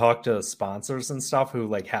talked to sponsors and stuff who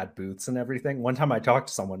like had booths and everything. One time I talked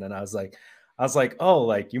to someone and I was like, oh,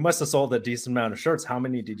 like you must have sold a decent amount of shirts. How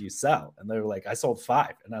many did you sell? And they were like, I sold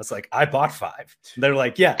 5. And I was like, I bought 5. And they're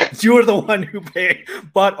like, yeah, you were the one who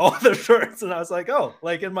bought all the shirts. And I was like, oh,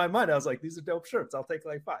 like in my mind, I was like, these are dope shirts. I'll take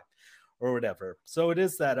like 5 or whatever. So it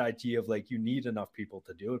is that idea of like, you need enough people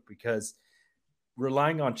to do it, because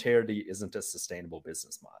relying on charity isn't a sustainable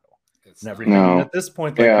business model. And everything. No. And at this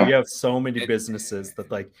point, like we have so many businesses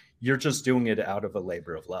that like you're just doing it out of a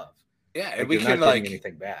labor of love. Yeah, like, and we can like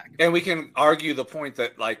anything back. And we can argue the point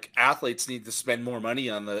that like athletes need to spend more money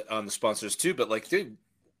on the sponsors too. But like, dude,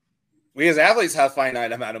 we as athletes have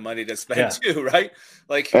finite amount of money to spend too, right?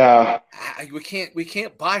 Like, we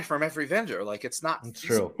can't buy from every vendor. Like, it's not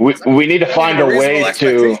true. We need to find a way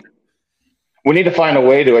to. We need to find a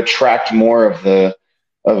way to attract more of a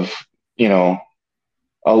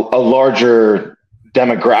larger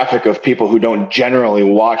demographic of people who don't generally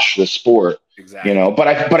watch the sport. Exactly.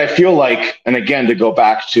 But I feel like, and again, to go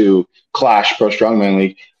back to Clash Pro Strongman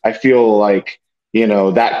League, I feel like,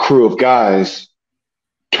 that crew of guys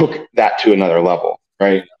took that to another level,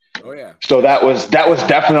 right? Oh yeah. So that was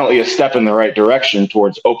definitely a step in the right direction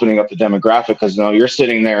towards opening up the demographic, because you're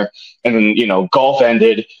sitting there and then, golf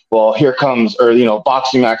ended. Well, here comes, or,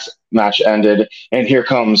 boxing match ended, and here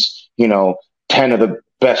comes, 10 of the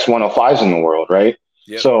best 105s in the world, right?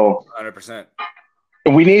 Yep, so 100%.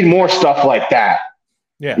 We need more stuff like that.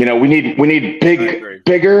 Yeah. We need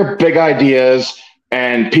big ideas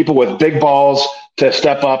and people with big balls to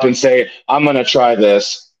step up and say, I'm going to try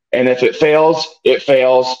this. And if it fails, it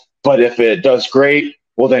fails. But if it does great,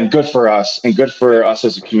 well, then good for us and good for us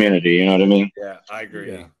as a community. You know what I mean? Yeah, I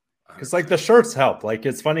agree. Yeah. Because like the shirts help. Like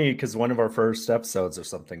it's funny because one of our first episodes or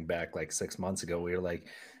something back like 6 months ago, we were like,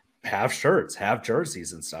 have shirts, have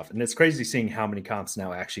jerseys and stuff. And it's crazy seeing how many comps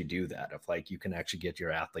now actually do that. Of like, you can actually get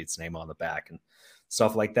your athlete's name on the back and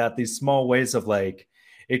stuff like that. These small ways of like,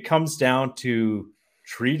 it comes down to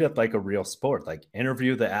treat it like a real sport, like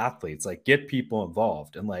interview the athletes, like get people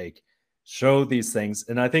involved and like show these things.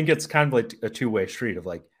 And I think it's kind of like a two-way street of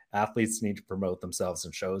like athletes need to promote themselves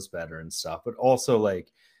in shows better and stuff, but also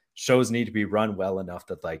like shows need to be run well enough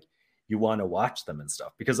that like you want to watch them and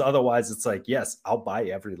stuff, because otherwise it's like, yes, I'll buy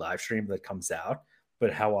every live stream that comes out,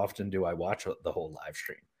 but how often do I watch the whole live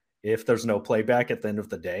stream? If there's no playback at the end of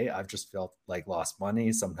the day, I've just felt like lost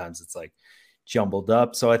money. Sometimes it's like jumbled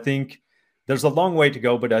up. So I think there's a long way to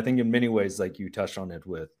go, but I think in many ways, like you touched on it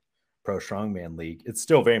with Pro Strongman League, it's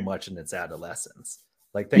still very much in its adolescence.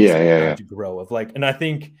 Like things have to grow of like, and I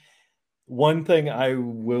think one thing I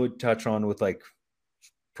would touch on with like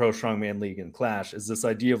Pro Strongman League and Clash is this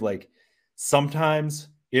idea of like, sometimes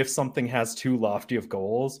if something has too lofty of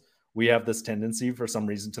goals, we have this tendency for some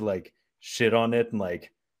reason to like shit on it and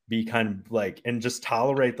like be kind of like, and just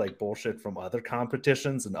tolerate like bullshit from other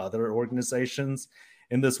competitions and other organizations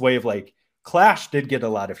in this way of like, Clash did get a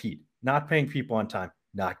lot of heat, not paying people on time,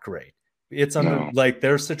 not great. It's under like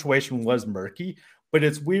their situation was murky, but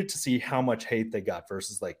it's weird to see how much hate they got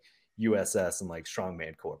versus like USS and like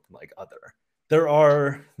Strongman Corp and like other. There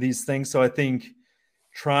are these things. So I think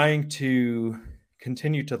trying to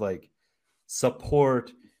continue to like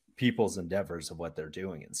support people's endeavors of what they're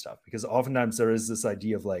doing and stuff, because oftentimes there is this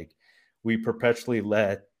idea of like, we perpetually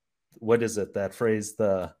let, what is it, that phrase,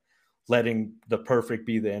 the letting the perfect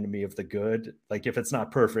be the enemy of the good. Like if it's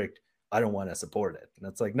not perfect, I don't want to support it. And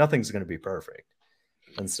it's like, nothing's going to be perfect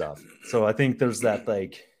and stuff. So I think there's that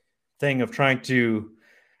like thing of trying to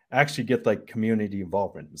actually get like community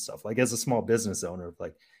involvement and stuff. Like as a small business owner,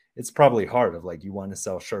 like it's probably hard of like, you want to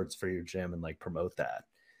sell shirts for your gym and like promote that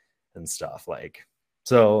and stuff. Like,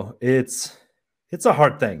 so it's a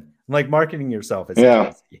hard thing. Like marketing yourself is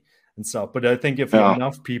easy and stuff. But I think if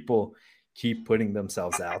enough people keep putting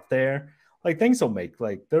themselves out there, like things will make,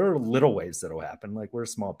 like there are little ways that'll happen. Like we're a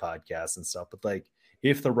small podcast and stuff, but like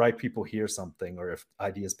if the right people hear something or if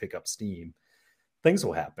ideas pick up steam, things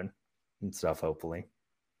will happen and stuff, hopefully.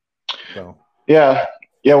 So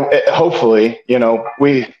hopefully,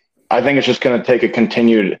 I think it's just going to take a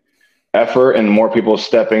continued effort and more people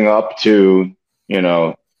stepping up to,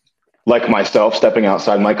 like myself, stepping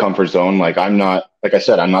outside my comfort zone. Like I'm not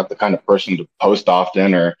the kind of person to post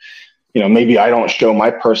often, or, maybe I don't show my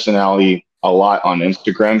personality a lot on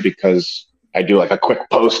Instagram because I do like a quick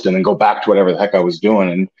post and then go back to whatever the heck I was doing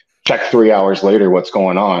and check 3 hours later what's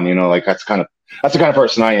going on. Like that's the kind of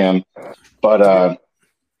person I am. But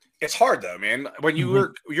it's hard though, man. When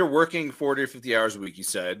you're working 40 or 50 hours a week, you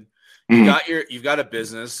said you've got a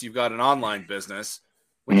business, you've got an online business.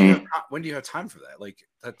 When do you have time for that? Like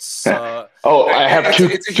that's I have two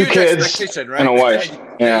kids right? And a wife.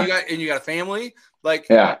 And you got a family. Like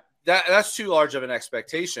that's too large of an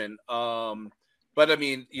expectation. But I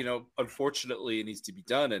mean, unfortunately, it needs to be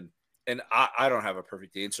done, and I don't have a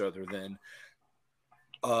perfect answer other than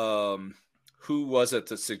who was it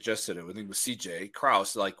that suggested it? I think it was CJ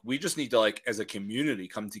Kraus. Like we just need to like as a community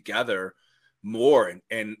come together more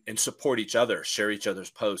and support each other, share each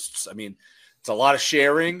other's posts. I mean, it's a lot of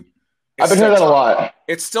sharing. I've been hearing that a lot.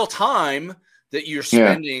 It's still time that you're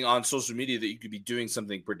spending on social media that you could be doing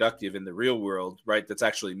something productive in the real world, right? That's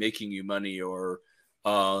actually making you money or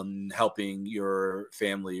helping your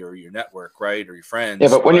family or your network, right? Or your friends. Yeah,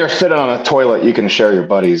 but when you're sitting on a toilet, you can share your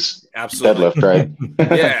buddy's deadlift, right?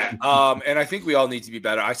 Yeah. And I think we all need to be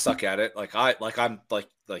better. I suck at it. I'm like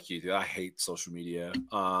you do. I hate social media.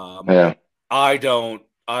 I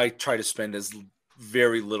try to spend as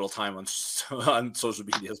very little time on social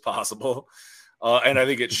media as possible. And I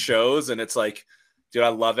think it shows, and it's like, dude, I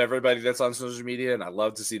love everybody that's on social media and I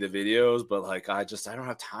love to see the videos, but like, I don't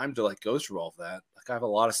have time to like go through all of that. Like I have a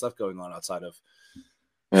lot of stuff going on outside of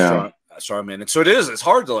strongman. And so it's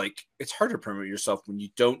hard to promote yourself when you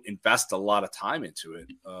don't invest a lot of time into it.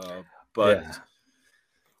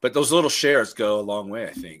 But those little shares go a long way,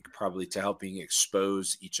 I think, probably to helping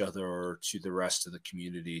expose each other or to the rest of the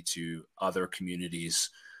community, to other communities.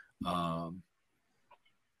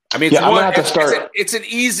 I mean, it's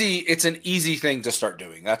an easy thing to start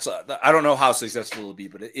doing. That's I don't know how successful it'll be,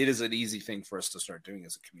 but it is an easy thing for us to start doing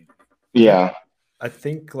as a community. Yeah, I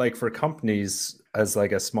think like for companies, as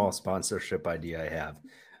like a small sponsorship idea I have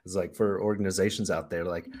is like for organizations out there,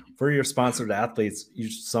 like for your sponsored athletes,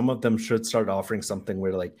 some of them should start offering something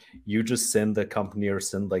where like you just send the company or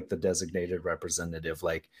send like the designated representative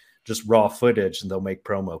like just raw footage, and they'll make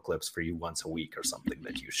promo clips for you once a week or something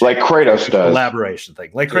that you should. Like Kratos does. Collaboration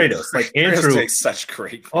thing. Like Kratos. Like Andrew takes such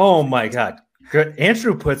great. Oh my God.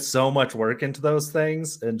 Andrew puts so much work into those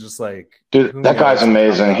things, and just like, dude, that guy's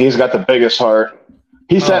amazing. He's got the biggest heart.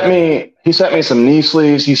 He sent me some knee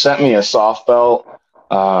sleeves. He sent me a soft belt,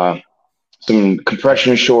 some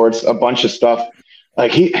compression shorts, a bunch of stuff.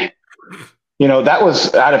 Like that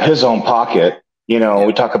was out of his own pocket. We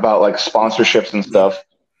talk about like sponsorships and stuff.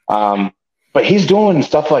 But he's doing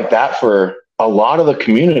stuff like that for a lot of the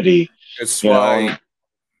community. It's why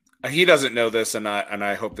he doesn't know this, and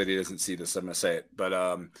I hope that he doesn't see this. I'm gonna say it,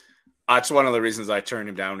 but that's one of the reasons I turned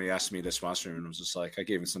him down when he asked me to sponsor him. And I was just like, I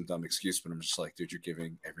gave him some dumb excuse, but I'm just like, dude, you're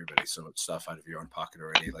giving everybody so much stuff out of your own pocket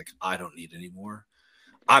already. Like, I don't need any more.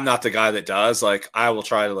 I'm not the guy that does. Like, I will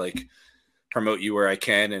try to like promote you where I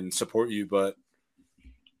can and support you, but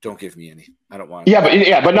don't give me any. I don't want.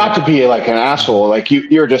 But not to be like an asshole. Like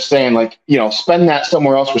you're just saying, like, spend that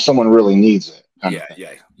somewhere else where someone really needs it. Yeah.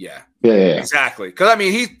 Exactly. Because I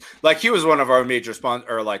mean, he was one of our major sponsors,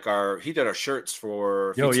 or like he did our shirts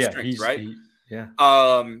for Feats of Strength, right? Yeah.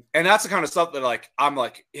 And that's the kind of stuff that like I'm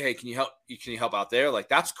like, hey, can you help out there? Like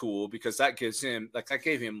that's cool because that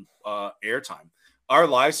gave him airtime. Our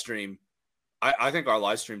live stream, I think our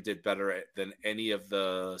live stream did better than any of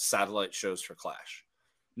the satellite shows for Clash.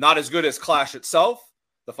 Not as good as Clash itself,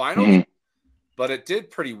 the final, but it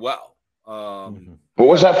did pretty well. What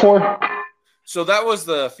was that for? So that was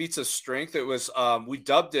the feats of strength. It was we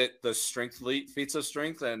dubbed it the strength feats of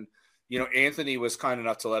strength, and Anthony was kind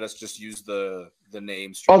enough to let us just use the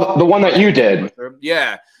name. Oh, the one that you did.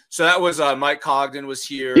 Yeah. So that was Mike Cogden was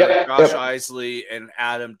here, Josh Isley, and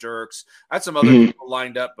Adam Dirks. I had some other people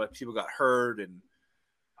lined up, but people got hurt and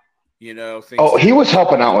things. Oh, he was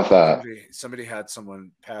helping out with that. Somebody had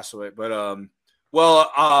someone pass away, but I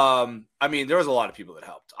mean, there was a lot of people that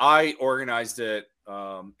helped. I organized it,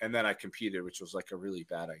 and then I competed, which was like a really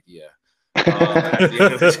bad idea. At the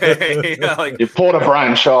end of the day, you pulled a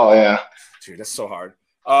Brian Shaw, yeah. Dude, that's so hard.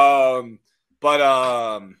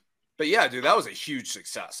 But yeah, dude, that was a huge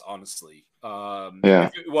success, honestly. Yeah.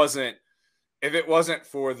 If it wasn't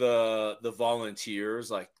for the volunteers,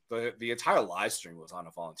 like the entire live stream was on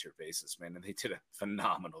a volunteer basis, man, and they did a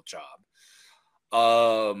phenomenal job.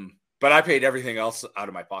 But I paid everything else out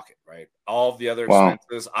of my pocket, right? All of the other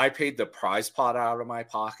expenses. I paid the prize pot out of my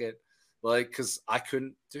pocket, because I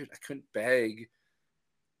couldn't beg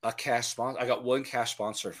a cash sponsor. I got one cash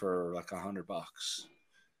sponsor for like $100.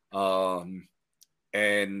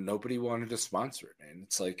 And nobody wanted to sponsor it, man.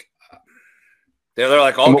 It's like they're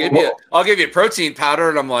like, I'll give you a protein powder,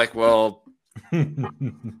 and I'm like, well,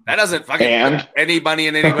 that doesn't fucking put any money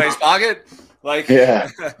in anybody's pocket. Like,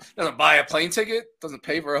 doesn't buy a plane ticket, doesn't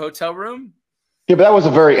pay for a hotel room. Yeah, but that was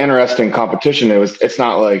a very interesting competition. It's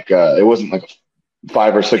not like it wasn't like a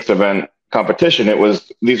 5 or 6 event competition.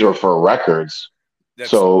 These were for records.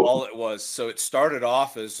 That's all it was. So it started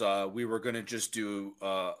off as we were going to just do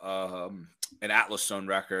an Atlas Zone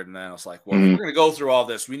record, and then I was like, well, if we're going to go through all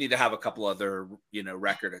this, we need to have a couple other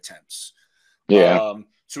record attempts. Yeah.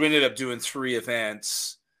 So we ended up doing 3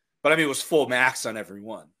 events, but I mean, it was full max on every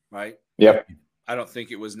one, right? Yep. I don't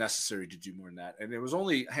think it was necessary to do more than that, and it was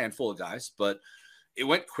only a handful of guys, but it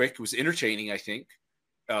went quick. It was entertaining, I think.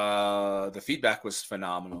 The feedback was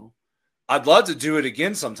phenomenal. I'd love to do it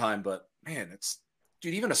again sometime, but man,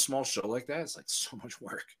 dude, even a small show like that is like so much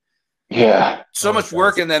work. Yeah. So much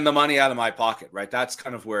work, and then the money out of my pocket, right? That's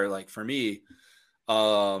kind of where, like, for me,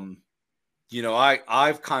 I've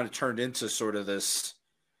kind of turned into sort of this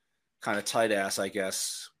kind of tight ass, I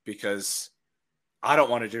guess, because I don't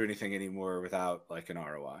want to do anything anymore without like an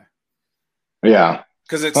ROI. Yeah.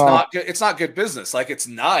 Because it's not good business. Like, it's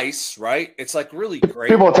nice, right? It's like really great.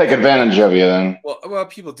 People will take advantage of you then. Well,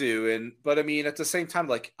 people do, but I mean, at the same time,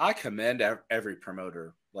 like, I commend every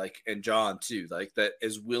promoter, like, and John too, like, that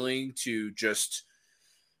is willing to just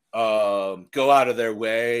go out of their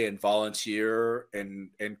way and volunteer and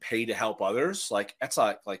pay to help others. Like, that's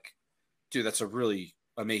like, dude, that's a really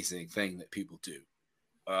amazing thing that people do.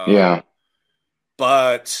 Yeah.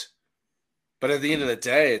 But at the end of the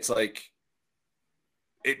day, it's like,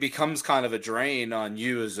 it becomes kind of a drain on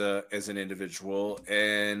you as an individual,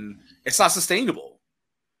 and it's not sustainable,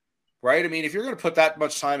 right? I mean, if you're going to put that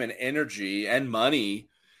much time and energy and money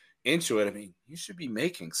into it, I mean, you should be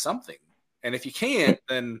making something. And if you can't,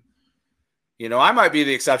 then, I might be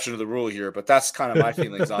the exception to the rule here, but that's kind of my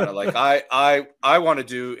feelings on it. Like, I want to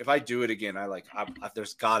do, if I do it again,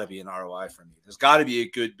 there's got to be an ROI for me. There's got to be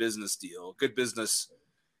a good business deal, good business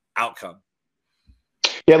outcome.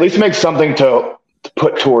 Yeah, at least make something to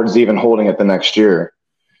put towards even holding it the next year.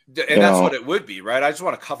 And that's what it would be, right? I just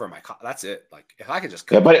want to cover my cost. That's it. Like, if I could just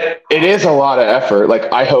cover but it is a lot of effort.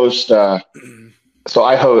 Like, I host I do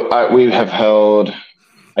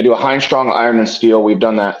a Hein Strong Iron and Steel. We've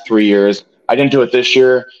done that 3 years. I didn't do it this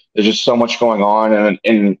year. There's just so much going on,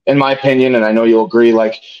 and in my opinion, and I know you'll agree,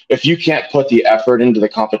 like, if you can't put the effort into the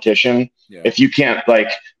competition, if you can't,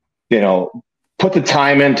 like, put the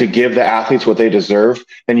time in to give the athletes what they deserve,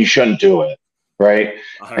 then you shouldn't do it. Right.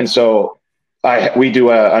 100%. And so we do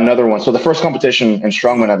another one. So the first competition in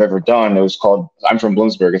strongman I've ever done, I'm from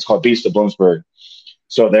Bloomsburg. It's called Beast of Bloomsburg.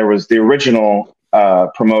 So there was the original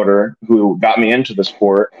promoter who got me into the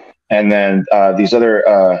sport. And then these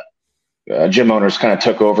other gym owners kind of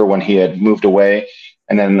took over when he had moved away.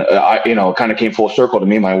 And then, it kind of came full circle to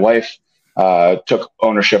me. My wife took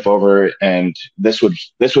ownership over, and this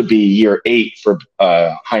would be year 8 for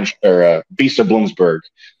Beast of Bloomsburg.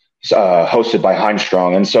 Hosted by Hein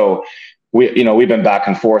Strong. And so we've been back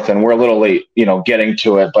and forth, and we're a little late, getting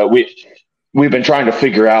to it, but we've been trying to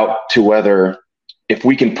figure out to whether, if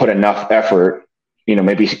we can put enough effort,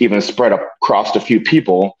 maybe even spread across a few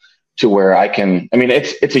people, to where I can. I mean,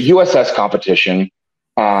 it's a USS competition.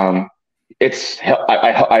 I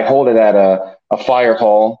hold it at a fire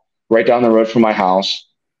hall right down the road from my house.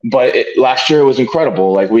 But last year it was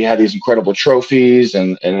incredible. Like we had these incredible trophies,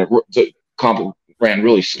 and the comp ran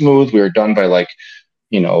really smooth. We were done by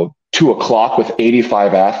 2:00 with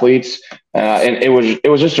 85 athletes, and it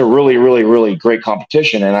was just a really, really, really great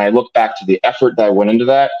competition. And I look back to the effort that went into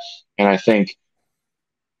that, and I think,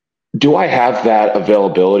 do I have that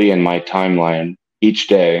availability in my timeline each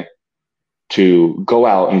day to go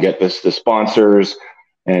out and get the sponsors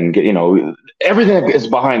and get everything that is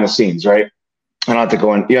behind the scenes, right? I don't have to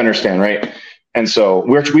go in. You understand, right? And so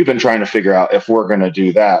we've been trying to figure out if we're going to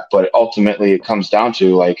do that, but ultimately it comes down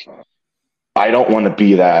to I don't want to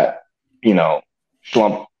be that,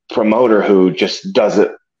 schlump promoter who just does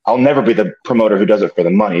it. I'll never be the promoter who does it for the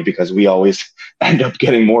money, because we always end up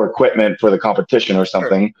getting more equipment for the competition or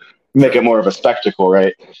something, make it more of a spectacle,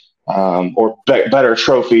 right? Or better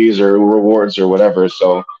trophies or rewards or whatever.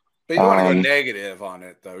 So, but you don't want to go negative on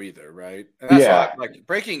it though either, right? And that's why,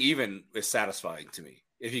 breaking even is satisfying to me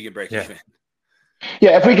if you can break even.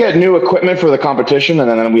 Yeah, if we get new equipment for the competition and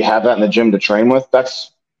then we have that in the gym to train with,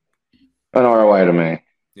 that's an ROI to me.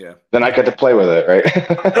 Yeah. Then I get to play with it, right?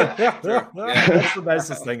 That's the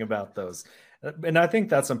nicest thing about those. And I think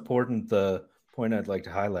that's important. The point I'd like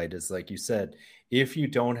to highlight is, like you said, if you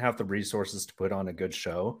don't have the resources to put on a good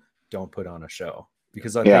show, don't put on a show.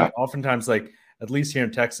 Because I think oftentimes, at least here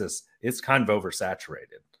in Texas, it's kind of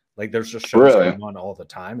oversaturated. Like there's just shows going on all the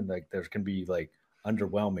time, and there can be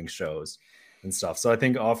underwhelming shows and stuff. So I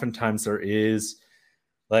think oftentimes there is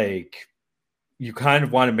you kind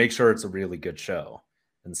of want to make sure it's a really good show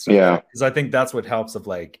and stuff. Yeah. Because I think that's what helps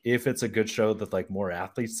if it's a good show that more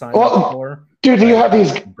athletes sign up for. Dude, you have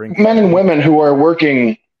these men and women who are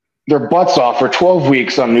working their butts off for 12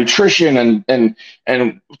 weeks on nutrition and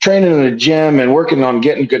training in the gym and working on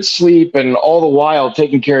getting good sleep, and all the while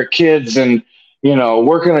taking care of kids and,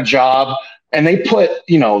 working a job. And they put,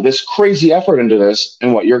 this crazy effort into this,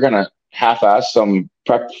 and you're going to half-ass some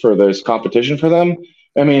prep for this competition for them.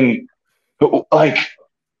 I mean,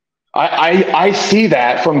 I see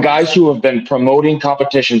that from guys who have been promoting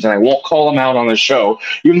competitions, and I won't call them out on the show,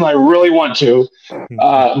 even though I really want to.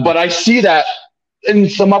 But I see that in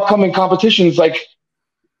some upcoming competitions,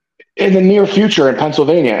 in the near future in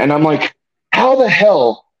Pennsylvania. And I'm like, how the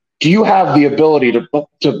hell do you have the ability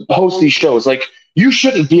to host these shows? You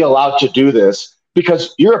shouldn't be allowed to do this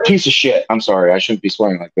because you're a piece of shit. I'm sorry, I shouldn't be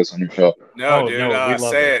swearing like this on your show. No, dude,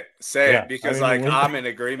 say it because I'm in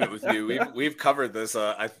agreement with you. We've covered this.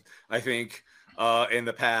 I think in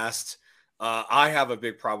the past. I have a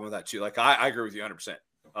big problem with that too. I agree with you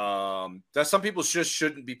 100%. That some people just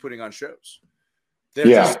shouldn't be putting on shows. They're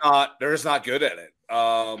just not good at it.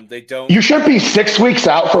 They don't. You should be 6 weeks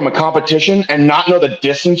out from a competition and not know the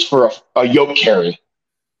distance for a yoke carry.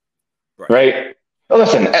 Right?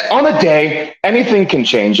 Listen, on a day, anything can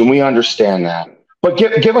change, and we understand that. But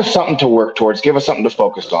give us something to work towards. Give us something to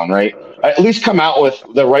focus on, right? At least come out with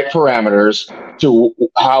the right parameters to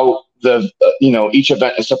how each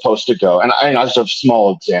event is supposed to go. And I know it's a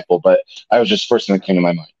small example, but I was just first thing that came to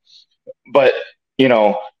my mind. But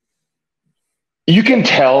you can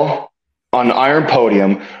tell on the Iron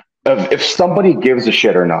Podium of if somebody gives a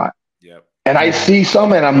shit or not. Yep. And I see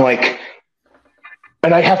some, and I'm like,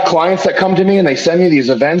 and I have clients that come to me and they send me these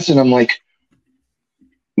events, and I'm like,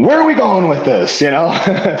 where are we going with this? I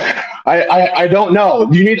don't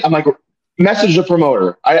know. I'm like, message the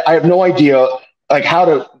promoter. I have no idea how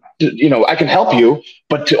to, I can help you,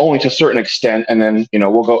 but only to a certain extent. And then,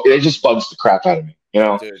 we'll go, it just bugs the crap out of me,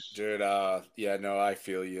 Dude, I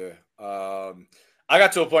feel you. I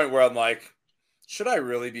got to a point where I'm like, should I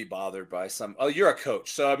really be bothered by you're a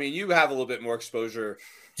coach. So, I mean, you have a little bit more exposure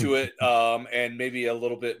to it, and maybe a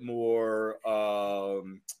little bit more,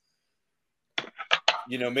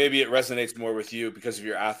 maybe it resonates more with you because of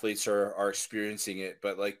your athletes are experiencing it.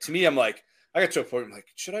 But to me, I'm like, I got to a point, I'm like,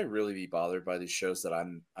 should I really be bothered by these shows that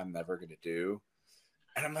I'm never going to do?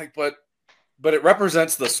 And I'm like, but it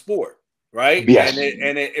represents the sport, right? Yes.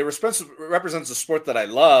 And it represents the sport that I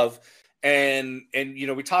love. And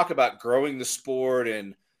we talk about growing the sport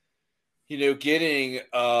and, getting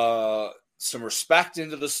some respect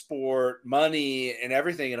into the sport, money and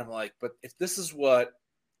everything. And I'm like, but if this is what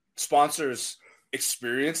sponsors'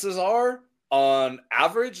 experiences are on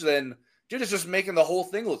average, then dude, it's just making the whole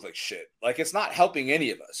thing look like shit. It's not helping any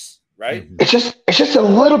of us, right? It's just a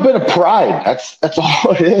little bit of pride. That's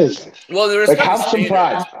all it is. Well, there is have some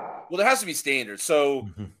pride. Well, there has to be standards. So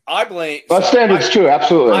I blame standards too.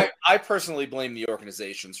 Absolutely. I personally blame the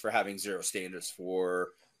organizations for having zero standards for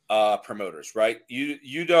promoters, right?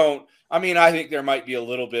 You don't. I mean, I think there might be a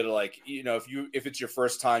little bit of like, if it's your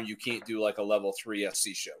first time, you can't do like a level 3 SC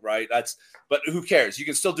show, right? But who cares? You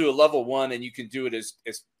can still do a level 1, and you can do it as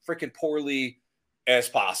freaking poorly as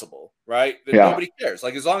possible, right? But nobody cares.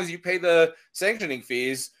 Like, as long as you pay the sanctioning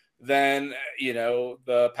fees, then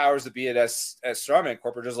the powers that be at Strawman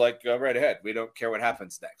Corp are just like, go right ahead. We don't care what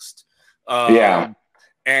happens next.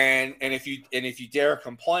 And if you dare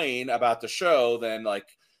complain about the show, then like,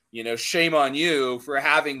 shame on you for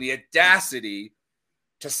having the audacity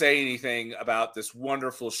to say anything about this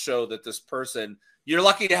wonderful show that this person, you're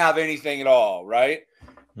lucky to have anything at all, right?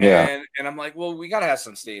 Yeah. And I'm like, well, we got to have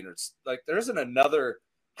some standards. Like, there isn't another,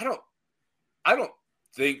 I don't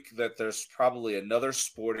think that there's probably another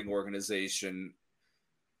sporting organization,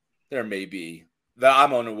 there may be, that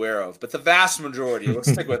I'm unaware of, but the vast majority,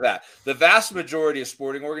 let's stick with that. The vast majority of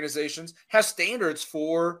sporting organizations have standards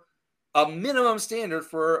for a minimum standard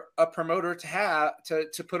for a promoter to have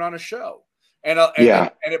to put on a show. And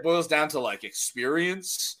it boils down to like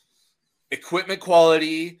experience, equipment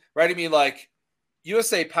quality, right? I mean, like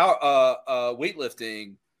USA Power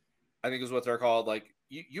weightlifting, I think is what they're called. Like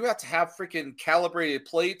you have to have freaking calibrated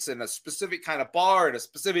plates and a specific kind of bar and a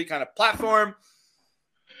specific kind of platform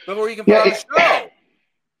before you can put on a show.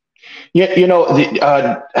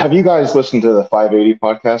 Yeah, have you guys listened to the 580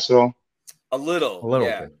 podcast at all? A little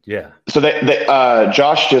bit, yeah. So they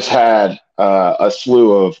Josh just had a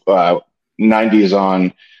slew of 90s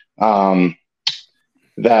on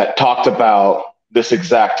that talked about this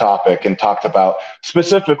exact topic and talked about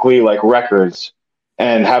specifically like records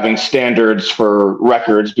and having standards for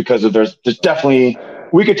records, because there's definitely,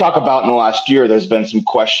 we could talk about in the last year, there's been some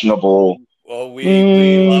questionable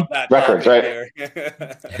we love that records, right?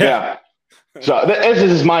 Yeah. So this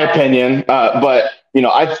is my opinion, but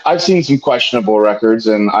I've seen some questionable records,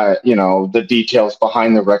 and the details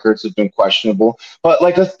behind the records have been questionable. But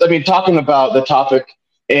talking about the topic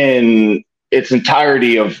in its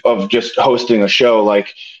entirety of just hosting a show,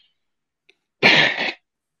 like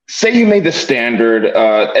say you made the standard,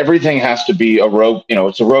 everything has to be a rogue.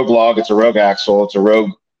 It's a rogue log, it's a rogue axle, it's a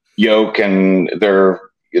rogue yoke, and they're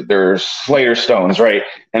Slater stones, right?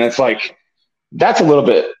 And it's like that's a little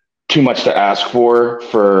bit too much to ask for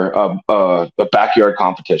a backyard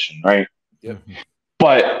competition, right? Yep.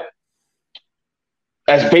 But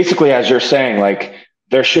as you're saying, like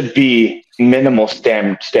there should be minimal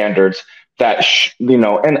standards that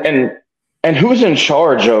and who's in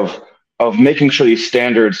charge of making sure these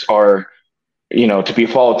standards are to be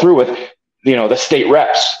followed through with. The state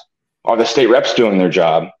reps. Are the state reps doing their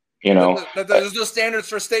job? But there's no standards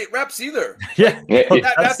for state reps either. Yeah,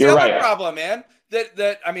 that's the other problem, man.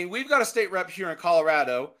 I mean, we've got a state rep here in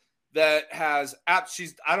Colorado that has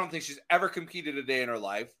I don't think she's ever competed a day in her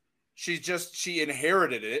life. She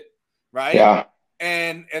inherited it, right? Yeah.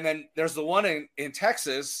 And then there's the one in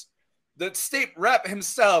Texas. The state rep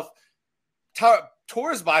himself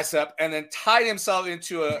tore his bicep and then tied himself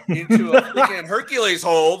into a freaking Hercules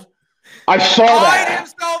hold. I saw that. Tied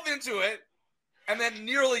himself into it and then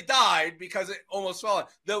nearly died because it almost fell.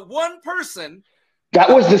 The one person that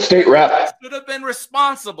was the state rep should have been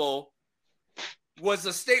responsible was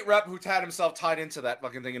the state rep who had himself tied into that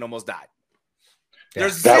fucking thing and almost died. Yeah,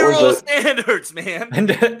 there's zero standards, man.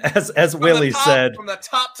 And as Willie said, from the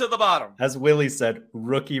top to the bottom. As Willie said,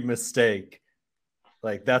 rookie mistake.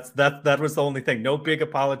 Like that was the only thing. No big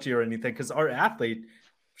apology or anything, because our athlete,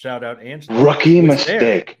 shout out Angela, rookie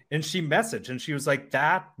mistake. And she messaged and she was like,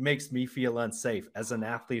 that makes me feel unsafe as an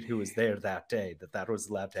athlete who was there that day, that was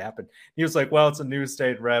allowed to happen. He was like, well, it's a new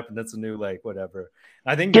state rep and it's a new whatever.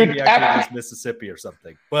 I think maybe actually it was Mississippi or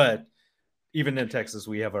something, but even in Texas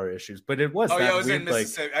we have our issues. But it was it was in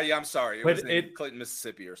Mississippi. Yeah, I'm sorry, it was in Clinton,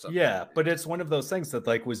 Mississippi or something. Yeah, but it's one of those things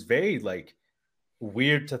that was very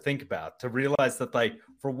weird to think about, to realize that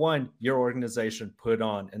for one, your organization put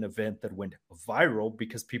on an event that went viral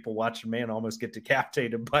because people watched a man almost get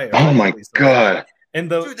decapitated by a god.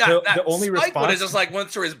 And the only response just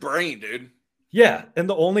went through his brain, dude. Yeah, and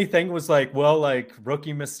the only thing was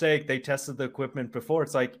rookie mistake. They tested the equipment before.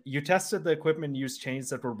 It's you tested the equipment, used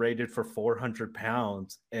chains that were rated for 400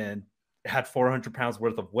 pounds and had 400 pounds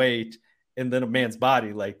worth of weight, and then a man's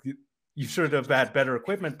body. You should have had better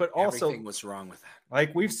equipment, but also everything was wrong with that.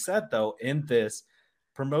 Like we've said, though, in this,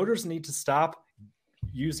 promoters need to stop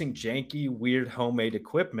using janky, weird homemade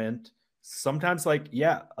equipment. Sometimes, a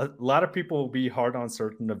lot of people will be hard on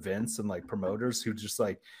certain events and promoters who just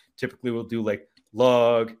typically will do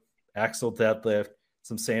log, axle deadlift,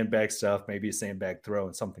 some sandbag stuff, maybe a sandbag throw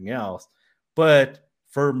and something else. But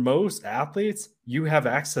for most athletes, you have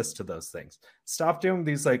access to those things. Stop doing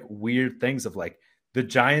these weird things of the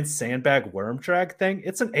giant sandbag worm drag thing,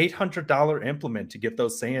 it's an $800 implement to get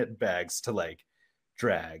those sandbags to like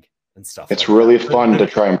drag and stuff. It's like really that. fun to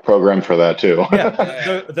try and program for that too.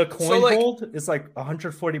 Yeah, the coin hold is like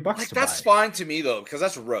 $140 like to that's buy. fine to me though, because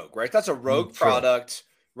that's Rogue, right? That's a Rogue product,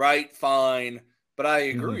 right? Fine, but I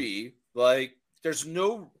agree. Like, there's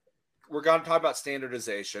no. We're going to talk about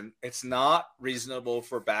standardization. It's not reasonable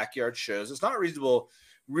for backyard shows. It's not reasonable,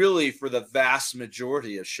 really, for the vast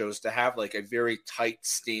majority of shows to have like a very tight,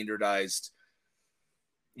 standardized,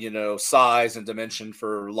 size and dimension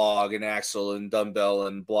for log and axle and dumbbell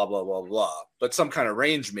and blah, blah, blah, blah. But some kind of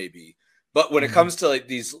range maybe. But when it comes to like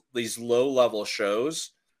these low level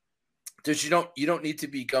shows, dude, you don't need to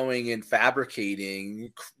be going and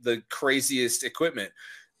fabricating the craziest equipment.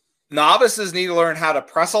 Novices need to learn how to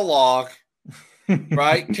press a log,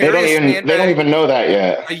 right? They don't even know that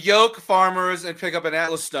yet. A yoke, farmers, and pick up an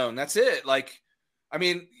Atlas stone. That's it. Like, I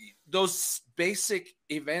mean, those basic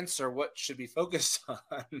events are what should be focused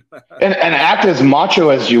on. and act as macho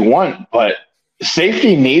as you want, but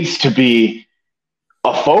safety needs to be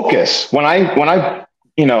a focus. When I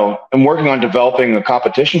am working on developing a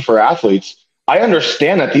competition for athletes, I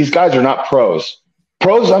understand that these guys are not pros.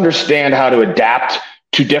 Pros understand how to adapt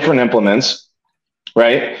to different implements,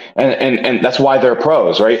 right? And that's why they're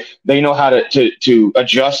pros, right? They know how to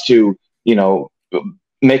adjust to,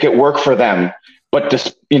 make it work for them. But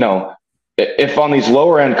this, if on these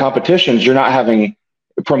lower end competitions, you're not having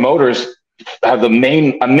promoters have a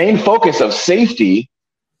main focus of safety,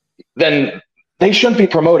 then they shouldn't be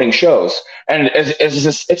promoting shows. And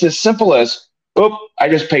it's as simple as, I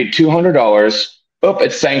just paid $200.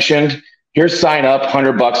 It's sanctioned. Here's sign up,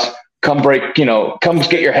 $100. Come break, come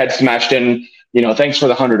get your head smashed in, thanks for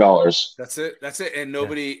the $100. That's it. And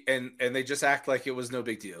nobody, and they just act like it was no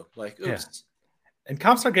big deal. Like, oops. Yeah. And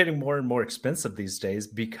comps are getting more and more expensive these days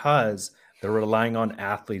because they're relying on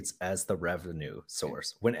athletes as the revenue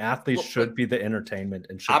source when athletes should be the entertainment.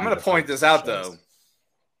 And I'm going to point this out though.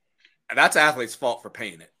 And that's athletes' fault for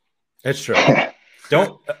paying it. It's true.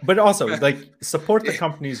 But also like support the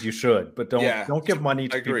companies you should, but don't give money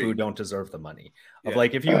to people who don't deserve the money.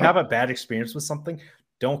 Like if you have a bad experience with something,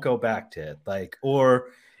 don't go back to it. Like, or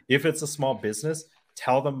if it's a small business,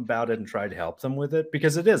 tell them about it and try to help them with it,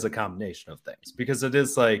 because it is a combination of things. Because it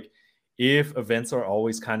is like, if events are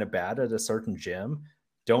always kind of bad at a certain gym,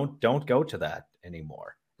 don't go to that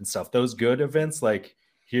anymore and stuff. Those good events, like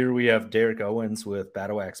here we have Derek Owens with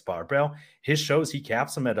Battle Axe Barbell. His shows, he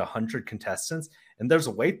caps them at 100 contestants, and there's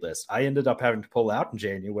a wait list. I ended up having to pull out in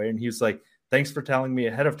January, and he was like, thanks for telling me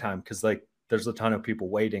ahead of time, because like there's a ton of people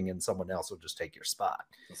waiting and someone else will just take your spot.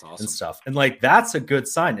 That's awesome. And stuff. And like that's a good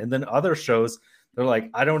sign. And then other shows, they're like,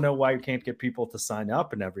 I don't know why you can't get people to sign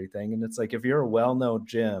up and everything. And it's like, if you're a well-known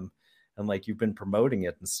gym and like you've been promoting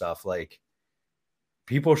it and stuff, like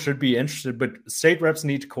people should be interested, but state reps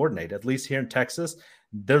need to coordinate. At least here in Texas,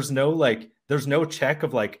 there's no check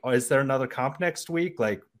of like, is there another comp next week?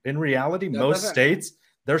 Like in reality, most states,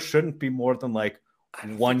 there shouldn't be more than like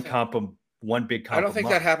one comp, one big comp. I don't think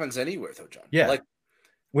that happens anywhere though, John. Yeah. Like,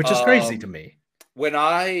 which is crazy to me. When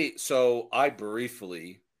I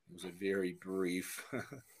briefly, it was a very brief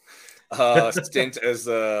stint as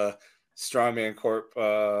a Strongman Corp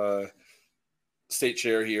state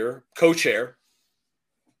chair here, co-chair.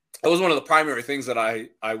 It was one of the primary things that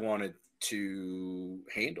I wanted to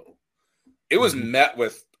handle. It was met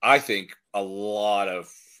with, I think, a lot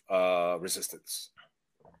of resistance.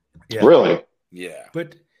 Yeah. Really? Yeah.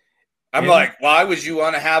 But I'm like, why would you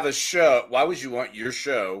want to have a show? Why would you want your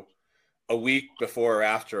show a week before or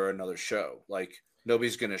after another show? Like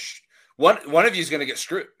nobody's going to one of you is going to get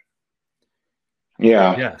screwed.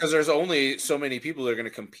 Yeah. Because there's only so many people that are going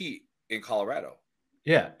to compete in Colorado.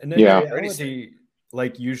 Yeah. And in reality,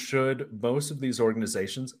 like most of these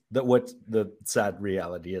organizations, that what the sad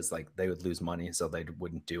reality is, like they would lose money, so they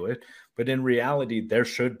wouldn't do it. But in reality, there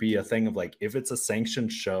should be a thing of like, if it's a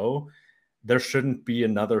sanctioned show, there shouldn't be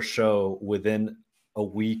another show within a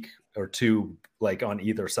week or two, like on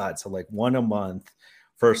either side. So like one a month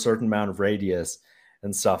for a certain amount of radius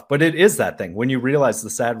and stuff. But it is that thing when you realize the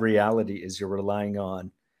sad reality is you're relying on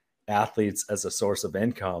athletes as a source of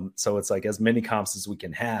income. So it's like as many comps as we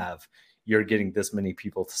can have, you're getting this many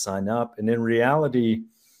people to sign up. And in reality,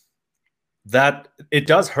 that it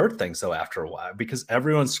does hurt things though after a while, because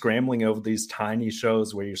everyone's scrambling over these tiny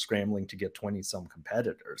shows where you're scrambling to get 20 some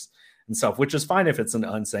competitors and stuff, which is fine if it's an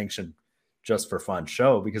unsanctioned just for fun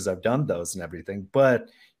show, because I've done those and everything, but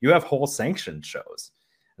you have whole sanctioned shows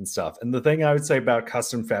and stuff. And the thing I would say about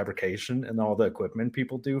custom fabrication and all the equipment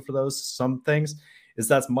people do for those, some things, is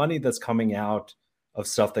that's money that's coming out of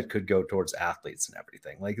stuff that could go towards athletes and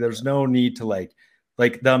everything. Like there's no need to like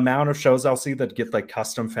Like the amount of shows I'll see that get like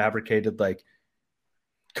custom fabricated, like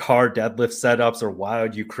car deadlift setups or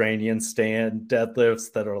wild Ukrainian stand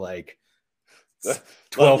deadlifts that are like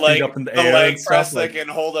 12 feet up in the air. Leg and press stuff. Like, that can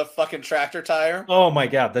hold a fucking tractor tire. oh my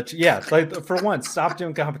god, like for one, stop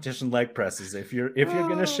doing competition leg presses. If you're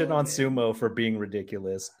gonna shit on sumo for being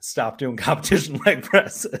ridiculous, stop doing competition leg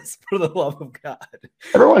presses for the love of God.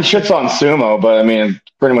 Everyone shits on sumo, but I mean,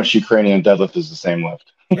 pretty much Ukrainian deadlift is the same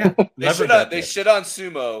lift. Yeah, they shit on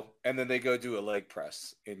sumo and then they go do a leg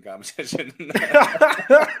press in competition.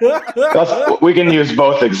 We can use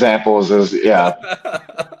both examples as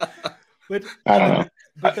But I don't know.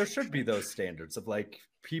 But there should be those standards of like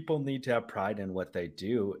people need to have pride in what they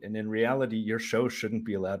do, and in reality, your show shouldn't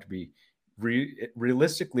be allowed to be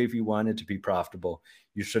realistically. If you wanted to be profitable,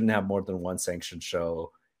 you shouldn't have more than one sanctioned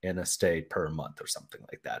show in a state per month or something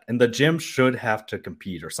like that. And the gym should have to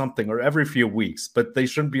compete or something, or every few weeks. But they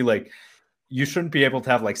shouldn't be like you shouldn't be able to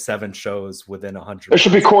have like 7 shows within 100. There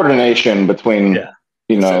should be coordination between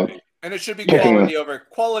And it should be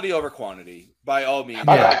quality over quantity by all means.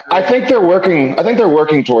 I think they're working. I think they're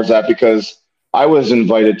working towards that because I was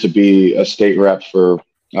invited to be a state rep for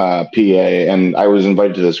PA, and I was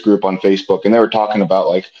invited to this group on Facebook, and they were talking about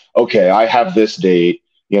like, okay, I have this date,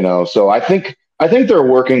 So I think they're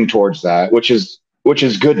working towards that, which is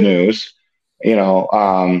good news,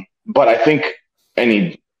 But I think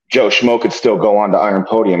any Joe Schmo could still go on to Iron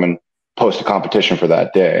Podium and post a competition for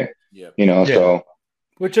that day, So.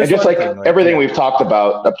 Which is just like everything we've talked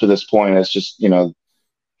about up to this point is just,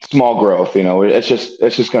 small growth, it's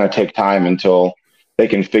just going to take time until they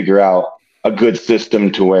can figure out a good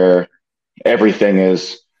system to where everything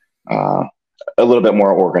is a little bit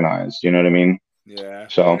more organized. You know what I mean? Yeah.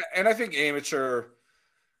 So, and I think amateur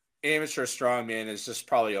strongman is just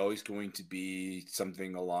probably always going to be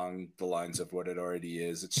something along the lines of what it already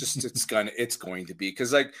is. It's just, it's going to be,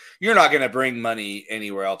 because like, you're not going to bring money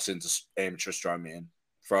anywhere else into amateur strongman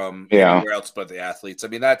from anywhere else but the athletes. I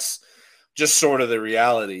mean, that's just sort of the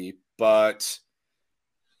reality. But,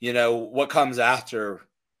 what comes after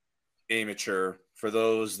amateur, for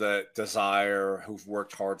those that desire, who've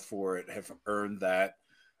worked hard for it, have earned that,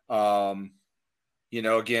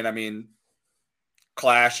 again, I mean,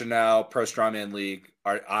 Clash and now Pro Strongman League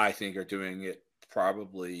I think are doing it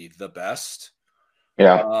probably the best.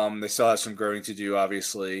 Yeah. They still have some growing to do,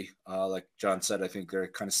 obviously. Like John said, I think they're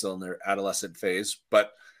kind of still in their adolescent phase,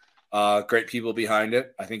 but great people behind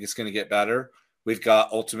it. I think it's going to get better. We've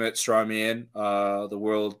got Ultimate Strongman, the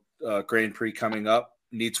World Grand Prix coming up.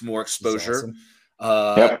 Needs more exposure.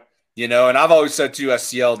 Awesome. And I've always said too,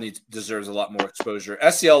 SCL deserves a lot more exposure.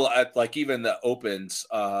 SCL, at like even the Opens,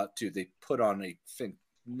 they put on a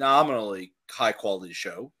phenomenally high quality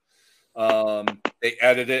show. They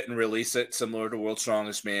edit it and release it similar to World's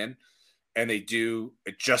Strongest Man, and they do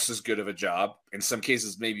just as good of a job. In some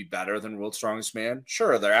cases, maybe better than World's Strongest Man.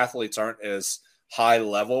 Sure, their athletes aren't as high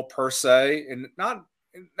level per se, and not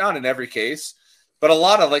in every case, but a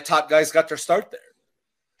lot of like top guys got their start there.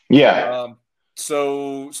 Yeah.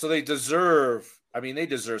 So they deserve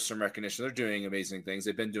some recognition. They're doing amazing things.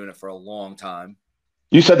 They've been doing it for a long time.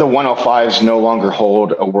 You said the 105s no longer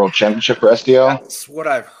hold a world championship for SDL? That's what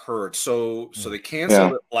I've heard. So they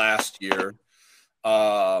canceled it last year.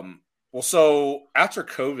 So after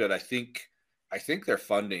COVID, I think their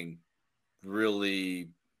funding really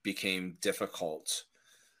became difficult.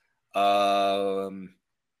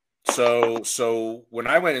 So when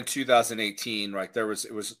I went in 2018, right, there was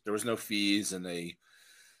no fees, and they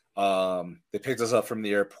picked us up from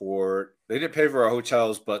the airport. They didn't pay for our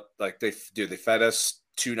hotels, but like they fed us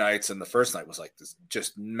 2 nights, and the first night was like this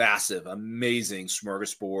just massive, amazing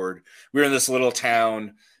smorgasbord. We were in this little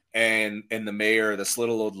town, and the mayor, this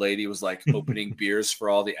little old lady, was like opening beers for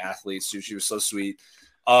all the athletes. She was so sweet.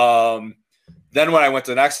 Then when I went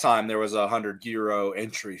the next time, there was €100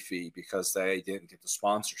 entry fee because they didn't get the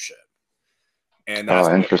sponsorship. And that's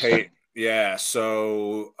interesting. Yeah.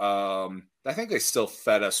 So I think they still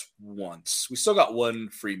fed us once. We still got one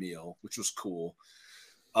free meal, which was cool,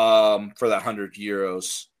 for that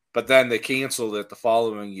 €100. But then they canceled it the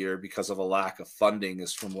following year because of a lack of funding,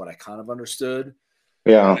 is from what I kind of understood.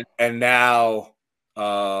 Yeah. And now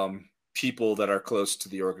people that are close to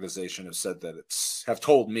the organization have said that have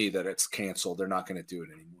told me that it's canceled. They're not going to do it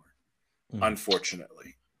anymore,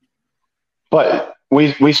 unfortunately. But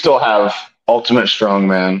we still have Ultimate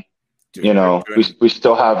Strongman. Dude, we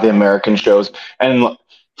still have the American shows. And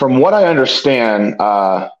from what I understand,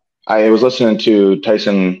 I was listening to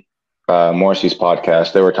Tyson Morrissey's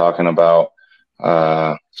podcast. They were talking about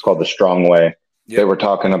it's called The Strong Way. Yep. They were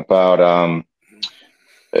talking about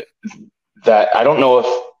that. I don't know if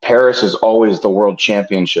Paris is always the world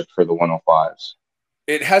championship for the 105s.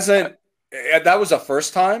 It hasn't. That was the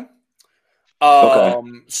first time. Okay.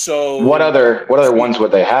 So what other ones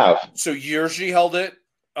would they have? So Yerzy held it.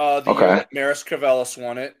 The year that Maris Krevelis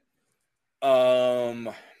won it.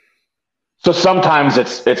 So sometimes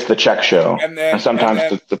it's the Czech show, and sometimes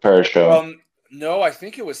it's the Paris show. No, I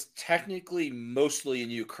think it was technically mostly in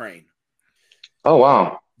Ukraine. Oh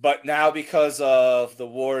wow! But now because of the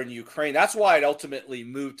war in Ukraine, that's why it ultimately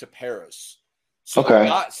moved to Paris. So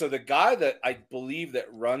the guy that I believe that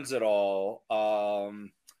runs it all,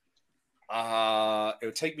 it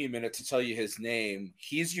would take me a minute to tell you his name.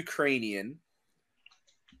 He's Ukrainian.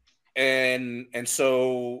 And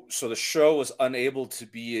so the show was unable to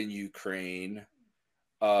be in Ukraine.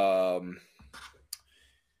 So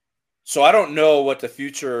I don't know what the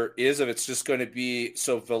future is, if it's just going to be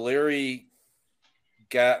Valery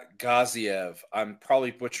Gaziev. I'm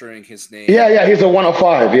probably butchering his name. Yeah, he's a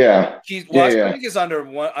 105. Yeah, I think he's under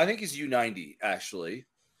one. I think he's U90 actually.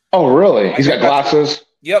 Oh, really? He's got glasses.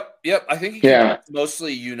 Yep. I think he's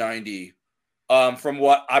mostly U90. From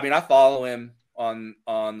what I follow him on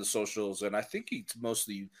the socials, and I think he's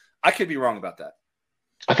mostly. I could be wrong about that.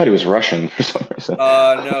 I thought he was Russian for some reason.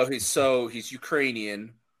 No, he's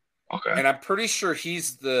Ukrainian. Okay. And I'm pretty sure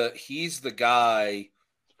he's the guy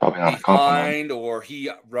probably not behind, or he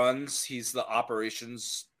runs. He's the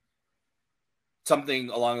operations, something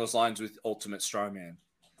along those lines with Ultimate Strongman.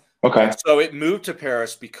 Okay. And so it moved to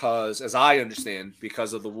Paris because, as I understand,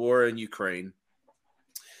 because of the war in Ukraine.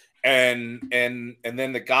 And then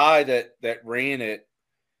the guy that ran it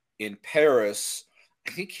in Paris,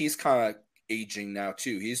 I think he's kind of aging now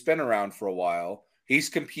too. He's been around for a while. He's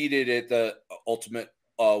competed at the Ultimate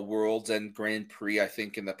Worlds and Grand Prix, I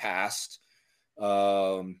think, in the past,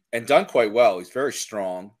 and done quite well. He's very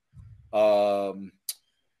strong. I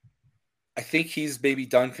think he's maybe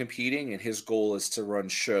done competing, and his goal is to run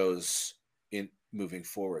shows in moving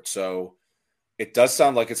forward. So it does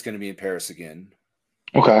sound like it's going to be in Paris again.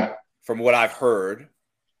 Okay. From what I've heard.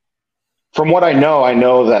 From what I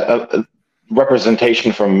know that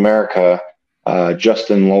representation from America,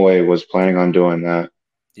 Justin Loy was planning on doing that.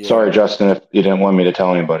 Yeah. Sorry, Justin, if you didn't want me to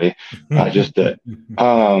tell anybody. I just did.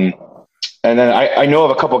 And then I know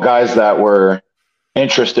of a couple guys that were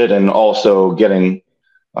interested in also getting,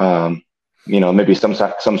 maybe some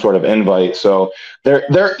sort of invite. So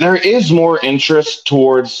there is more interest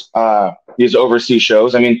towards these overseas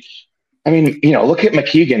shows. I mean, look at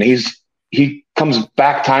McKeegan. He comes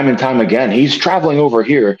back time and time again. He's traveling over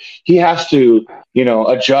here. He has to,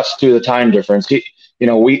 adjust to the time difference. We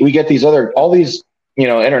get all these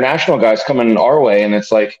international guys coming our way, and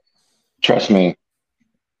it's like, trust me.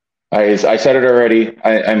 I said it already.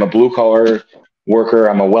 I'm a blue collar worker.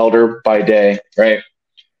 I'm a welder by day, right?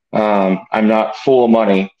 I'm not full of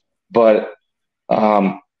money, but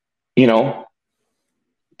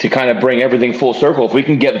to kind of bring everything full circle, if we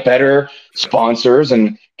can get better sponsors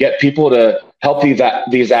and get people to help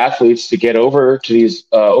these athletes to get over to these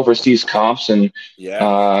overseas comps, and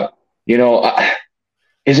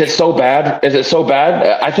is it so bad?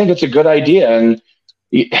 I think it's a good idea, and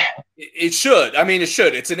it should. It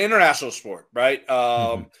should. It's an international sport, right?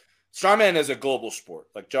 Strongman is a global sport,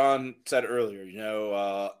 like John said earlier.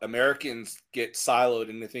 Americans get siloed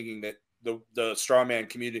into thinking that the strongman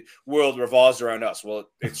community world revolves around us. Well,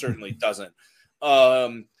 it certainly doesn't.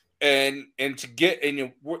 And to get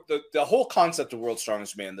the whole concept of World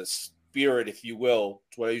Strongest Man, the spirit, if you will,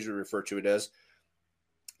 it's what I usually refer to it as.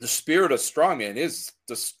 The spirit of strongman is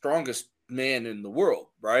the strongest man in the world,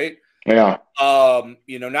 right? Yeah.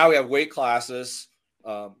 Now we have weight classes.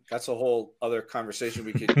 That's a whole other conversation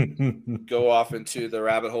we could go off into the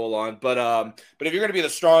rabbit hole on. But if you're going to be the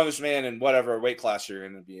strongest man in whatever weight class you're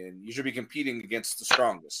going to be in, you should be competing against the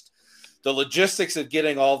strongest. The logistics of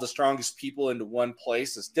getting all the strongest people into one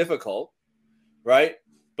place is difficult, right?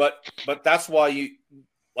 But that's why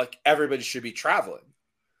everybody should be traveling.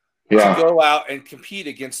 Yeah. To go out and compete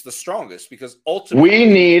against the strongest, because ultimately we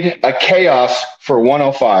need a chaos for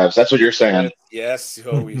 105s. That's what you're saying. Yes,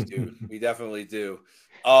 we do. We definitely do.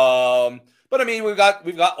 But we've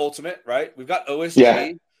got Ultimate, right? We've got OSG.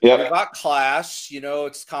 Yeah. Yep. We've got Clash.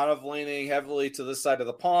 It's kind of leaning heavily to this side of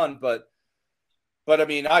the pond, but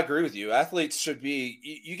I agree with you. Athletes should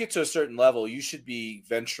be. You get to a certain level, you should be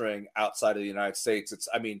venturing outside of the United States.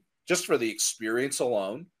 Just for the experience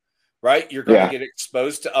alone. Right, you're going to get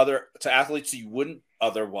exposed to athletes you wouldn't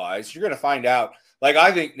otherwise. You're going to find out. Like,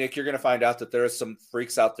 I think, Nick, you're going to find out that there are some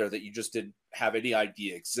freaks out there that you just didn't have any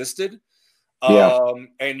idea existed. And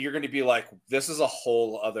you're going to be like, this is a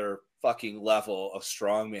whole other fucking level of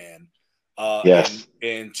strongman. Yes.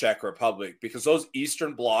 in Czech Republic, because those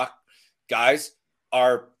Eastern Bloc guys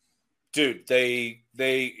are, dude, I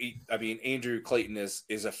mean, Andrew Clayton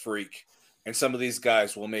is a freak, and some of these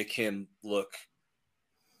guys will make him look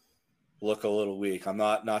a little weak. I'm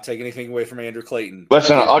not taking anything away from Andrew Clayton.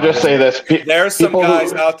 Listen, I'll just say this. There are some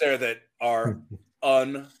guys out there that are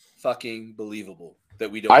unfucking believable that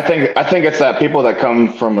we don't. I think it's that people that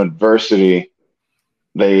come from adversity,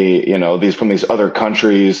 they, from these other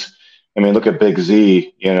countries. I mean, look at Big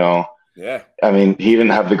Z, Yeah. I mean, he didn't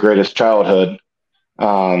have the greatest childhood.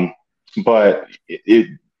 But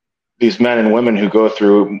these men and women who go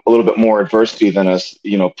through a little bit more adversity than us,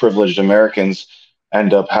 privileged Americans,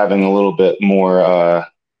 end up having a little bit more,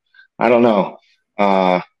 I don't know,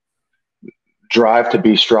 drive to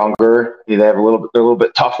be stronger. They're a little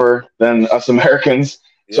bit tougher than us Americans.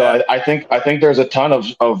 Yeah. So I think there's a ton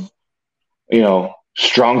of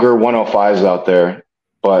stronger 105s out there.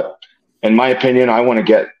 But in my opinion, I want to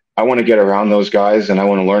get around those guys, and I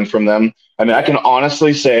want to learn from them. I mean, I can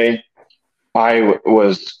honestly say I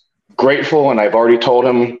was grateful, and I've already told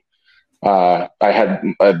him. I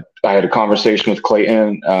had a conversation with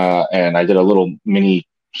Clayton, and I did a little mini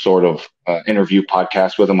sort of interview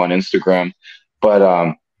podcast with him on Instagram. But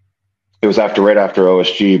it was right after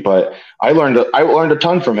OSG. But I learned a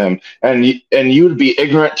ton from him, and you would be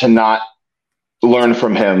ignorant to not learn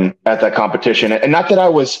from him at that competition. And not that I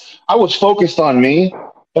was focused on me,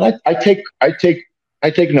 but I take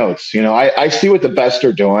notes. I see what the best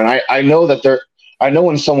are doing. I know that I know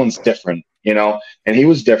when someone's different, and he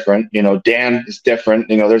was different. Dan is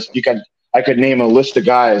different. I could name a list of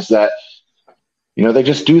guys that, they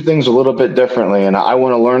just do things a little bit differently, and I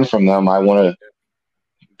want to learn from them. I want to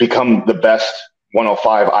become the best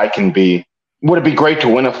 105 I can be. Would it be great to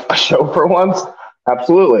win a show for once?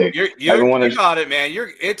 Absolutely. You got it, man.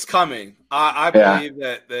 It's coming. I believe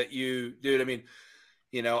that you, dude. I mean,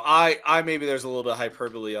 I maybe there's a little bit of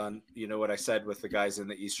hyperbole on, what I said with the guys in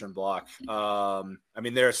the Eastern Bloc. I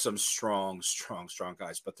mean, there are some strong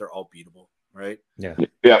guys, but they're all beatable, right? Yeah.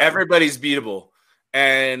 Everybody's beatable.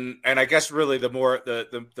 And I guess really the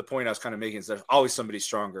point I was kind of making is there's always somebody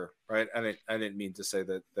stronger, right? I didn't mean to say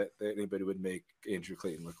that anybody would make Andrew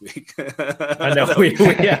Clayton look weak. I know.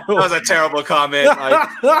 That was a terrible comment.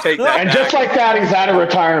 I take that. And back. Just like that, he's out of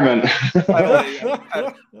retirement.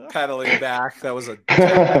 Paddling back. That was a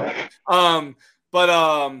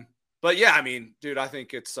but yeah, I mean, dude, I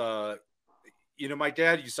think it's my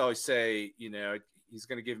dad used to always say, he's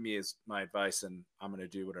going to give me my advice, and I'm going to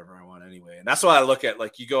do whatever I want anyway. And that's why I look at,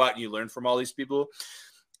 like, you go out and you learn from all these people,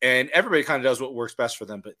 and everybody kind of does what works best for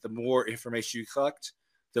them. But the more information you collect,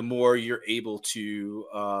 the more you're able to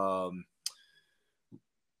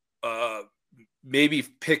maybe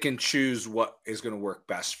pick and choose what is going to work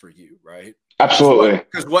best for you. Right. Absolutely.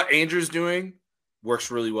 Because what Andrew's doing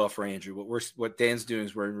works really well for Andrew. What Dan's doing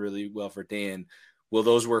is working really well for Dan. Will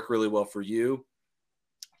those work really well for you?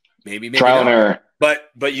 Maybe trial not. And error.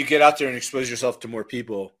 But you get out there and expose yourself to more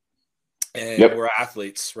people, and we're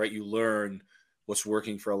athletes, right? You learn what's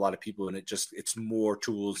working for a lot of people, and it's more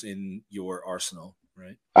tools in your arsenal,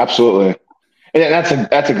 right? Absolutely. And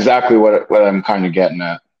that's exactly what I'm kind of getting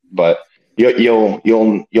at. But you'll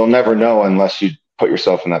never know unless you put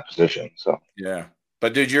yourself in that position. So yeah.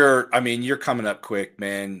 But dude, you're coming up quick,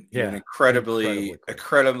 man. You're an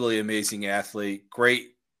incredibly amazing athlete,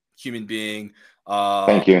 great human being.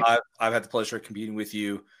 Thank you. I've had the pleasure of competing with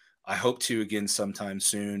you. I hope to again sometime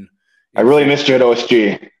soon. I really missed you at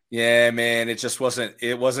OSG. Yeah, man. It just wasn't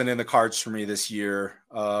in the cards for me this year.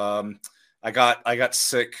 I got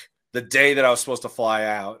sick the day that I was supposed to fly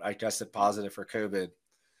out. I tested positive for COVID.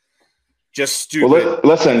 Just stupid. Well,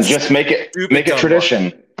 listen, just make it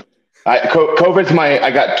tradition. I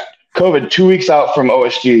got COVID 2 weeks out from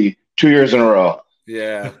OSG 2 years in a row.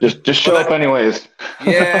 Yeah. Just show up anyways.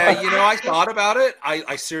 Yeah, I thought about it.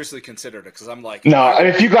 I seriously considered it because I'm like, no, I mean,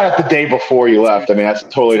 if you got it the day before you left, I mean, that's a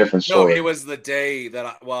totally different story. No, it was the day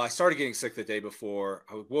that I started getting sick the day before.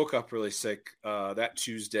 I woke up really sick that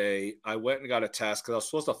Tuesday. I went and got a test because I was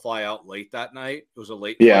supposed to fly out late that night. It was a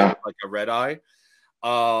late flight, like a red eye.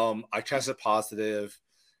 I tested positive.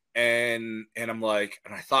 And I'm like,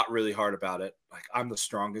 and I thought really hard about it. Like, I'm the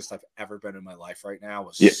strongest I've ever been in my life right now.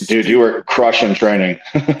 Dude, you were crushing training.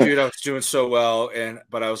 Dude, I was doing so well.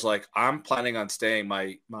 But I was like, I'm planning on staying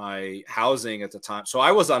my housing at the time. So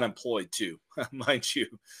I was unemployed too, mind you,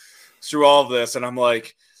 through all of this. And I'm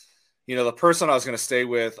like, the person I was going to stay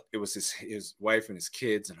with, it was his wife and his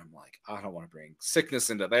kids. And I'm like, I don't want to bring sickness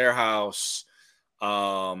into their house.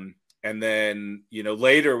 And then,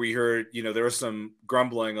 later we heard, there was some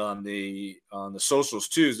grumbling on the socials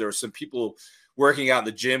too. There were some people working out in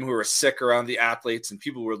the gym who were sick around the athletes, and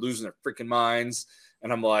people were losing their freaking minds.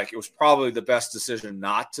 And I'm like, it was probably the best decision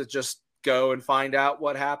not to just go and find out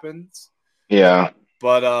what happens. Yeah.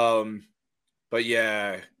 But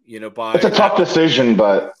yeah, you know, it's a tough decision,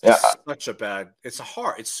 but yeah,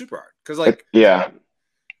 it's super hard. Cause like,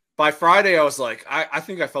 by Friday I was like, I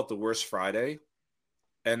think I felt the worst Friday.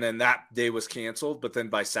 And then that day was canceled. But then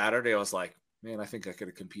by Saturday I was like, man, I think I could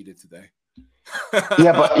have competed today.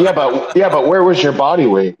 but where was your body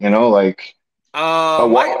weight? You know, like,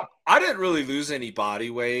 I didn't really lose any body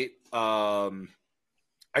weight. I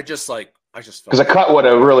just felt because a cut would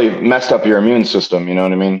have really messed up your immune system. You know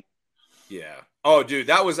what I mean? Yeah. Oh, dude,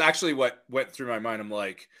 that was actually what went through my mind. I'm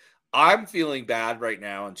like, I'm feeling bad right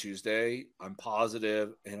now on Tuesday. I'm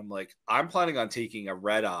positive, and I'm like, I'm planning on taking a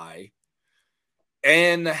red eye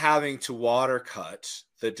and having to water cut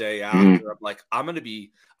the day after. I'm like,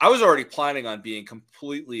 I was already planning on being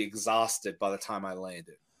completely exhausted by the time I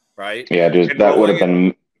landed. Right? Yeah, dude, that would have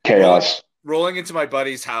been chaos. Rolling into my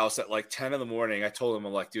buddy's house at like 10 in the morning, I told him,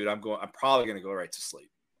 I'm like, dude, I'm probably going to go right to sleep.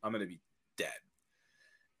 I'm going to be dead.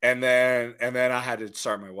 And then I had to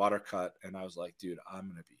start my water cut. And I was like, dude, I'm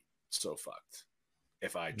going to be so fucked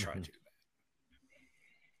if I try to do that.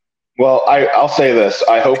 Well, I'll say this.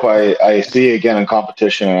 I hope I see you again in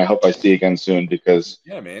competition, and I hope I see you again soon, because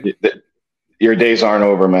man, your days aren't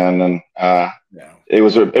over, man. And it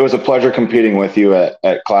was a pleasure competing with you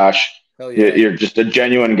at Clash. Hell yeah. You're just a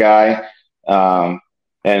genuine guy. And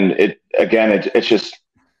it's just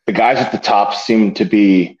the guys at the top seem to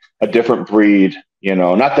be a different breed, you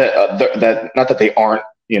know, not that they aren't,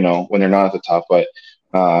 you know, when they're not at the top, but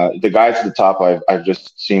the guys at the top, I've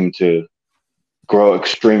just seemed to grow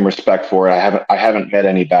extreme respect for it. I haven't met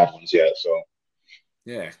any bad ones yet. So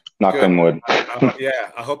yeah, knock on wood.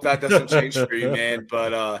 I hope that doesn't change for you, man.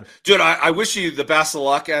 But dude, I wish you the best of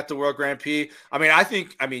luck at the World Grand Prix. I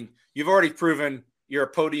mean, you've already proven you're a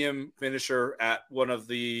podium finisher at one of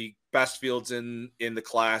the best fields in the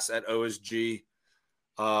class at OSG.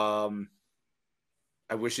 I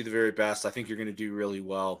wish you the very best. I think you're going to do really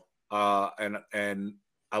well. And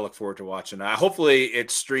I look forward to watching that. Hopefully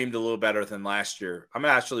it's streamed a little better than last year. I'm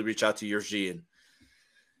going to actually reach out to Yergy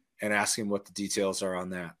and ask him what the details are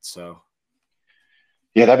on that. So,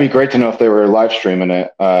 yeah, that'd be great to know if they were live streaming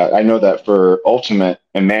it. I know that for Ultimate,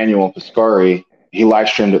 Emmanuel Piscari, he live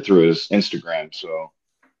streamed it through his Instagram. So,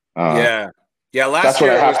 yeah. That's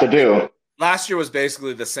what I have to do. Last year was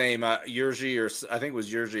basically the same. Yergy, or I think it was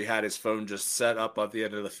Yergy, had his phone just set up at the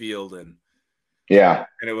end of the field, and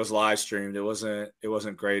it was live streamed. It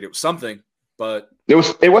wasn't great. It was something, but it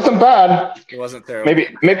wasn't bad. It wasn't terrible.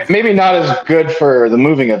 Maybe not as good for the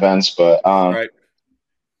moving events, but right.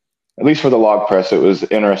 At least for the log press, it was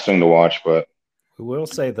interesting to watch. But we will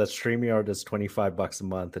say that StreamYard is $25 a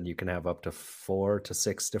month, and you can have up to 4 to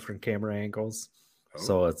 6 different camera angles. Oh.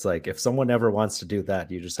 So it's like, if someone ever wants to do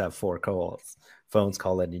that, you just have 4 phones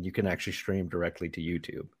call in, and you can actually stream directly to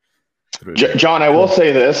YouTube. John, I will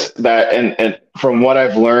say this, that and from what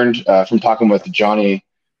I've learned from talking with Johnny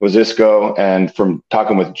Wazisco and from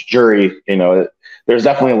talking with Jury, you know, there's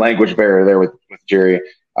definitely a language barrier there with Jury.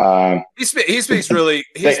 He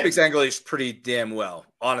speaks English pretty damn well,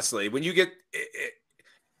 honestly. When you get,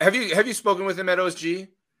 have you spoken with him at OSG?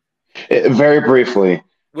 Very briefly.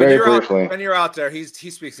 When you're out there, he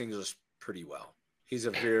speaks English pretty well. He's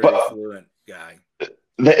a very fluent guy.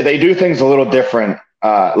 They do things a little different.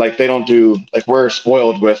 Like they don't do, like, we're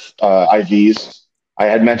spoiled with IVs. I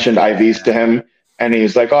had mentioned IVs to him, and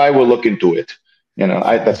he's like, "Oh, I will look into it." You know,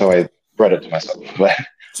 that's how I read it to myself. But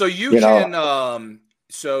so you can,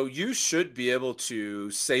 so you should be able to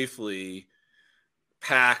safely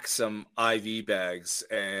pack some IV bags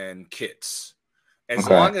and kits, as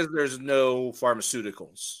long as there's no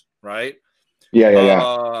pharmaceuticals, right?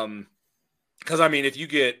 Yeah. Because I mean, if you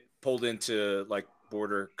get pulled into like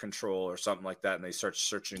border control or something like that, and they start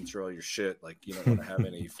searching through all your shit, like, you don't want to have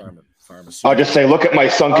any pharmaceuticals. I'll just say, look at my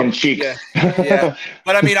sunken cheeks. Yeah.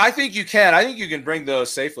 But I mean, I think you can bring those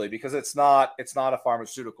safely, because it's not a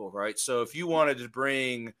pharmaceutical, right? So if you wanted to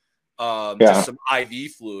bring just some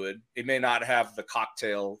IV fluid, it may not have the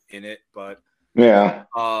cocktail in it, but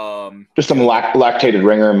just some lactated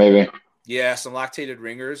ringer, maybe. Yeah, some lactated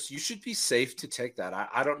ringers. You should be safe to take that.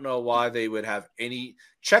 I don't know why they would have any.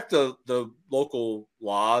 Check the local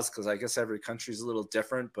laws, because I guess every country is a little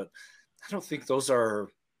different, but I don't think those are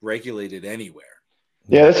regulated anywhere.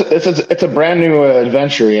 Yeah, it's a brand new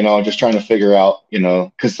adventure, you know, just trying to figure out, you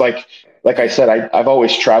know, because like I said, I've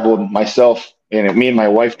always traveled myself, and me and my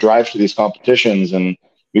wife drive to these competitions, and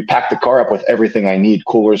we pack the car up with everything I need,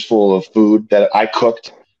 coolers full of food that I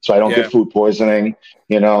cooked, so I don't get food poisoning,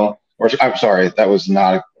 you know. or I'm sorry, that was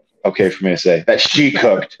not okay for me to say, that she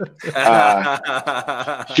cooked.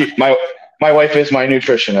 My wife is my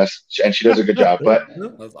nutritionist, and she does a good job. But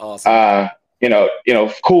that's awesome.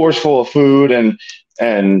 Coolers full of food and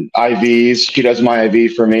IVs. She does my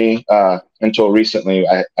IV for me. Until recently,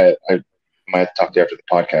 I might talk to you after the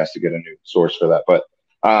podcast to get a new source for that. But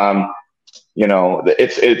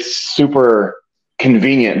it's super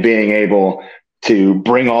convenient being able to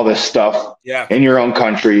bring all this stuff in your own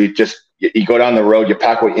country. Just you go down the road, you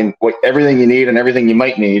pack everything you need and everything you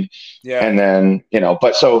might need. Yeah. And then,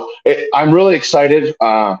 but so I'm really excited,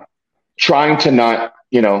 trying to not,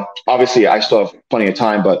 obviously I still have plenty of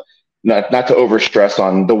time, but not to overstress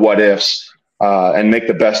on the what ifs, and make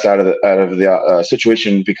the best out of the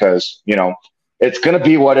situation, because, it's going to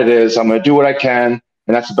be what it is. I'm going to do what I can,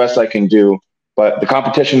 and that's the best I can do. But the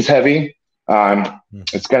competition's heavy.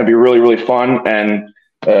 It's going to be really, really fun. And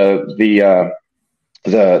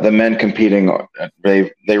the men competing,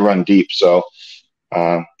 they run deep. So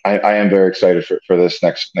I am very excited for this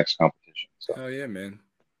next competition. So. Oh yeah, man.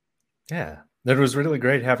 Yeah. It was really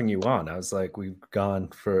great having you on. I was like, we've gone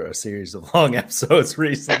for a series of long episodes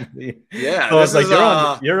recently. Yeah. So I was like,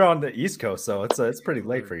 you're on the East Coast, so it's pretty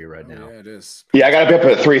late for you right now. Yeah, it is. Yeah, I got to be up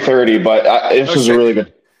at 3:30, but this was a really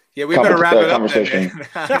good. Yeah, we better wrap it up, conversation.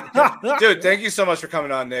 Then, dude, thank you so much for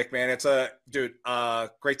coming on, Nick. Man, it's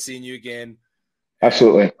great seeing you again.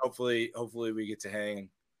 Absolutely. And hopefully we get to hang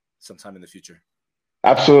sometime in the future.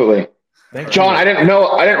 Absolutely. John, I didn't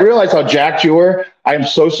realize how jacked you were. I am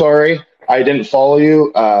so sorry. I didn't follow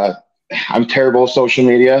you. I'm terrible with social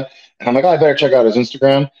media. And I'm like, I better check out his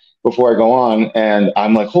Instagram before I go on. And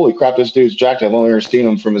I'm like, holy crap, this dude's jacked. I've only ever seen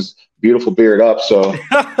him from his beautiful beard up. So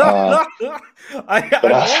I'm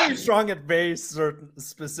only strong at certain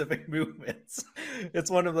specific movements.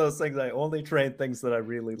 It's one of those things. I only train things that I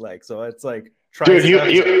really like. So it's like, dude,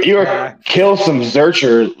 you are kill some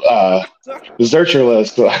Zercher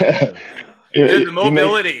list. Dude, the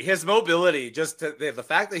mobility, his mobility, just the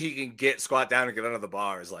fact that he can squat down and get under the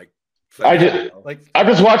bar is like. I'm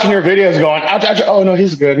just watching your videos going, oh no,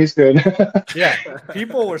 he's good. Yeah,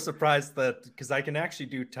 people were surprised that because I can actually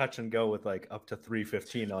do touch and go with like up to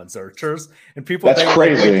 315 on Zerchers, and people think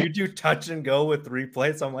crazy. Like, you do touch and go with 3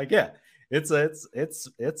 plates. I'm like, yeah, it's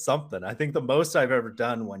something. I think the most I've ever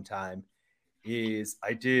done one time is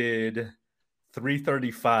I did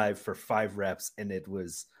 335 for 5 reps, and I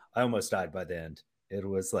almost died by the end. It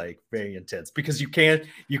was like very intense because you can't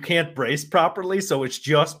brace properly, so it's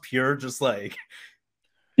just pure, just like.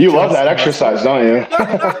 You love that exercise, don't you?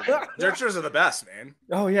 Zerchers are the best, man.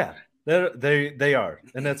 Oh yeah, they are,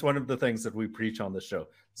 and that's one of the things that we preach on the show.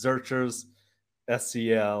 Zerchers,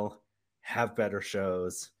 SCL, have better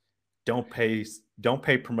shows. Don't pay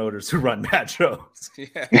promoters who run bad shows.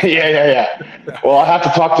 Yeah. Well, I have to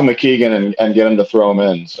talk to McKeegan and get him to throw him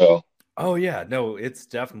in. So. Oh yeah, no,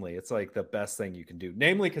 it's like the best thing you can do.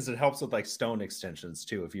 Namely, because it helps with like stone extensions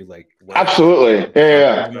too. If you like, absolutely,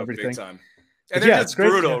 yeah, big time. And they're just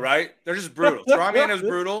brutal, right? They're just brutal. Strongman is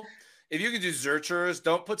brutal. If you can do Zerchers,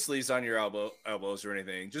 don't put sleeves on your elbows or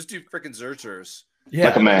anything. Just do freaking Zerchers. Yeah,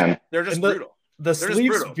 like a man. They're just brutal. The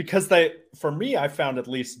sleeves, because for me, I found at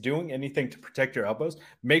least doing anything to protect your elbows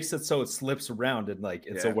makes it so it slips around and like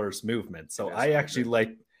it's a worse movement. So I actually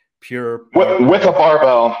like pure with a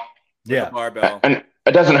barbell. Yeah, barbell, and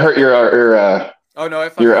it doesn't hurt your oh no,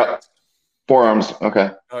 your forearms. Okay,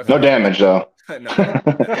 no damage though. No,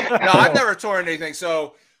 I've never torn anything.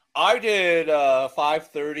 So I did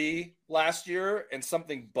 530 last year, and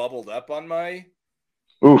something bubbled up on my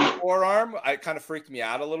forearm. It kind of freaked me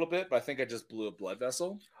out a little bit, but I think I just blew a blood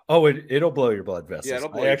vessel. Oh, it'll blow your blood vessels. Yeah, it'll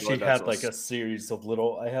blow I your actually blood had vessels. like a series of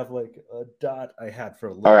little. I have like a dot I had for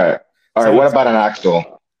a little. All right. So what about an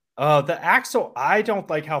axle? The axle, I don't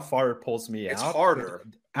like how far it pulls me out. It's harder.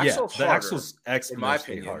 The axle's in my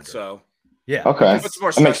opinion. harder. So yeah, okay, it puts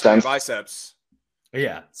more that makes stress on your sense. biceps.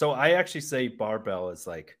 Yeah, so I actually say barbell is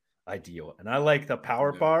like ideal, and I like the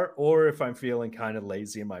power bar. Or if I'm feeling kind of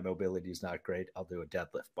lazy and my mobility is not great, I'll do a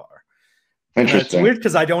deadlift bar. Interesting. It's weird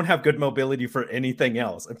because I don't have good mobility for anything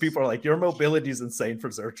else. And people are like, your mobility is insane for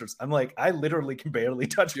Zerchers. I'm like, I literally can barely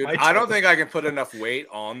touch my toes. I don't think I can put enough weight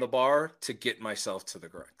on the bar to get myself to the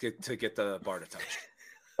ground, to get the bar to touch.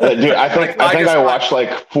 Dude, I think I watched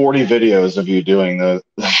like 40 videos of you doing the.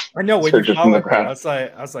 I know when you followed me, I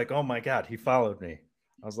was like, oh my God, he followed me.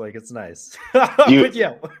 I was like, it's nice. But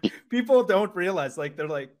yeah, people don't realize, like, they're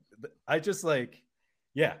like, I just like,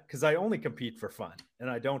 yeah, because I only compete for fun and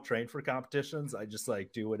I don't train for competitions. I just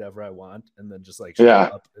like do whatever I want and then just like show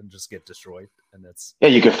up and just get destroyed. And that's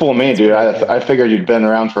you could fool me, dude. I figured you'd been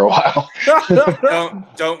around for a while.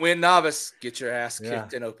 Don't win novice. Get your ass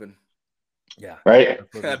kicked and open. Yeah. Right.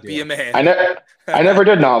 Be a man. I never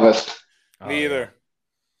did novice. Me either. Yeah.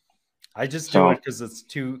 I just do it because it's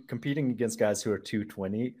competing against guys who are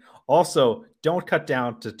 220. Also, don't cut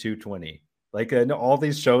down to 220. Like I know all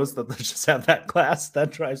these shows that just have that class,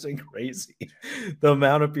 that drives me crazy. The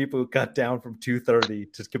amount of people who cut down from 230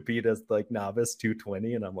 to compete as like novice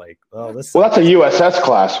 220, and I'm like, oh, this. Well, that's a USS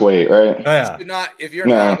class weight, right? Yeah. If you're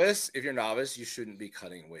novice, you shouldn't be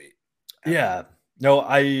cutting weight. Yeah. No,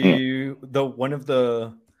 one of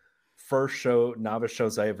the first novice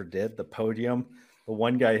shows I ever did, the podium. The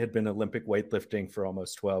one guy had been Olympic weightlifting for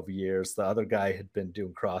almost 12 years. The other guy had been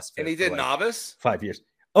doing CrossFit. And he did novice? 5 years.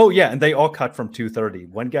 Oh, yeah. And they all cut from 230.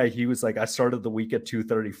 One guy, he was like, I started the week at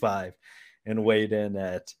 235 and weighed in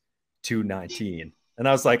at 219. And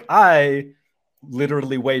I was like, I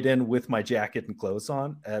literally weighed in with my jacket and clothes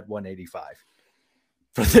on at 185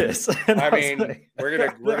 for this. And I mean, like, we're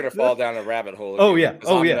gonna fall down a rabbit hole. Oh, yeah.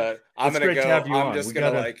 Oh, yeah. I'm gonna go. I'm just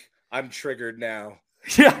gonna I'm triggered now.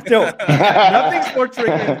 Yeah, no, nothing's more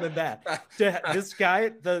triggering than that. This guy,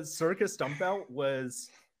 the circus dumbbell was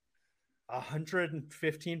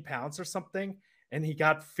 115 pounds or something, and he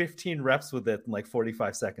got 15 reps with it in like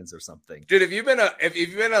 45 seconds or something. Dude, if you've been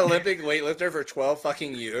an Olympic weightlifter for 12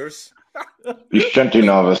 fucking years, you shouldn't do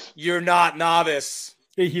novice. You're not novice.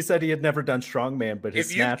 He said he had never done strongman, but his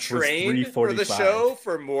snatch was 345. For the show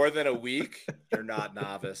for more than a week, you're not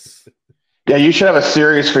novice. Yeah, you should have a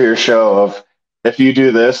series for your show of, if you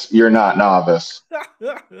do this, you're not novice.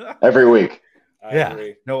 Every week. I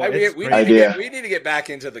agree. No, we need to get back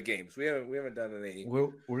into the games. We haven't done any.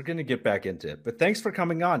 We're gonna get back into it. But thanks for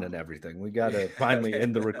coming on and everything. We gotta finally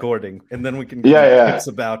end the recording, and then we can tips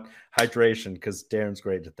about hydration, because Darren's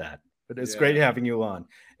great at that. But it's great having you on.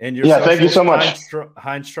 And thank you so much.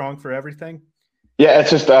 Hein Strong for everything. Yeah, it's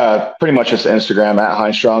just pretty much just Instagram at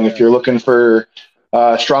Hein Strong. If you're looking for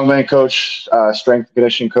strongman coach, strength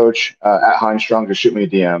conditioning coach at Hein Strong, just shoot me a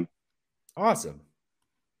DM. Awesome.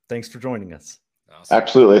 Thanks for joining us. Awesome.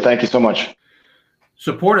 Absolutely. Thank you so much.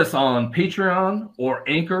 Support us on Patreon or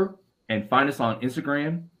Anchor, and find us on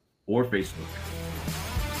Instagram or Facebook.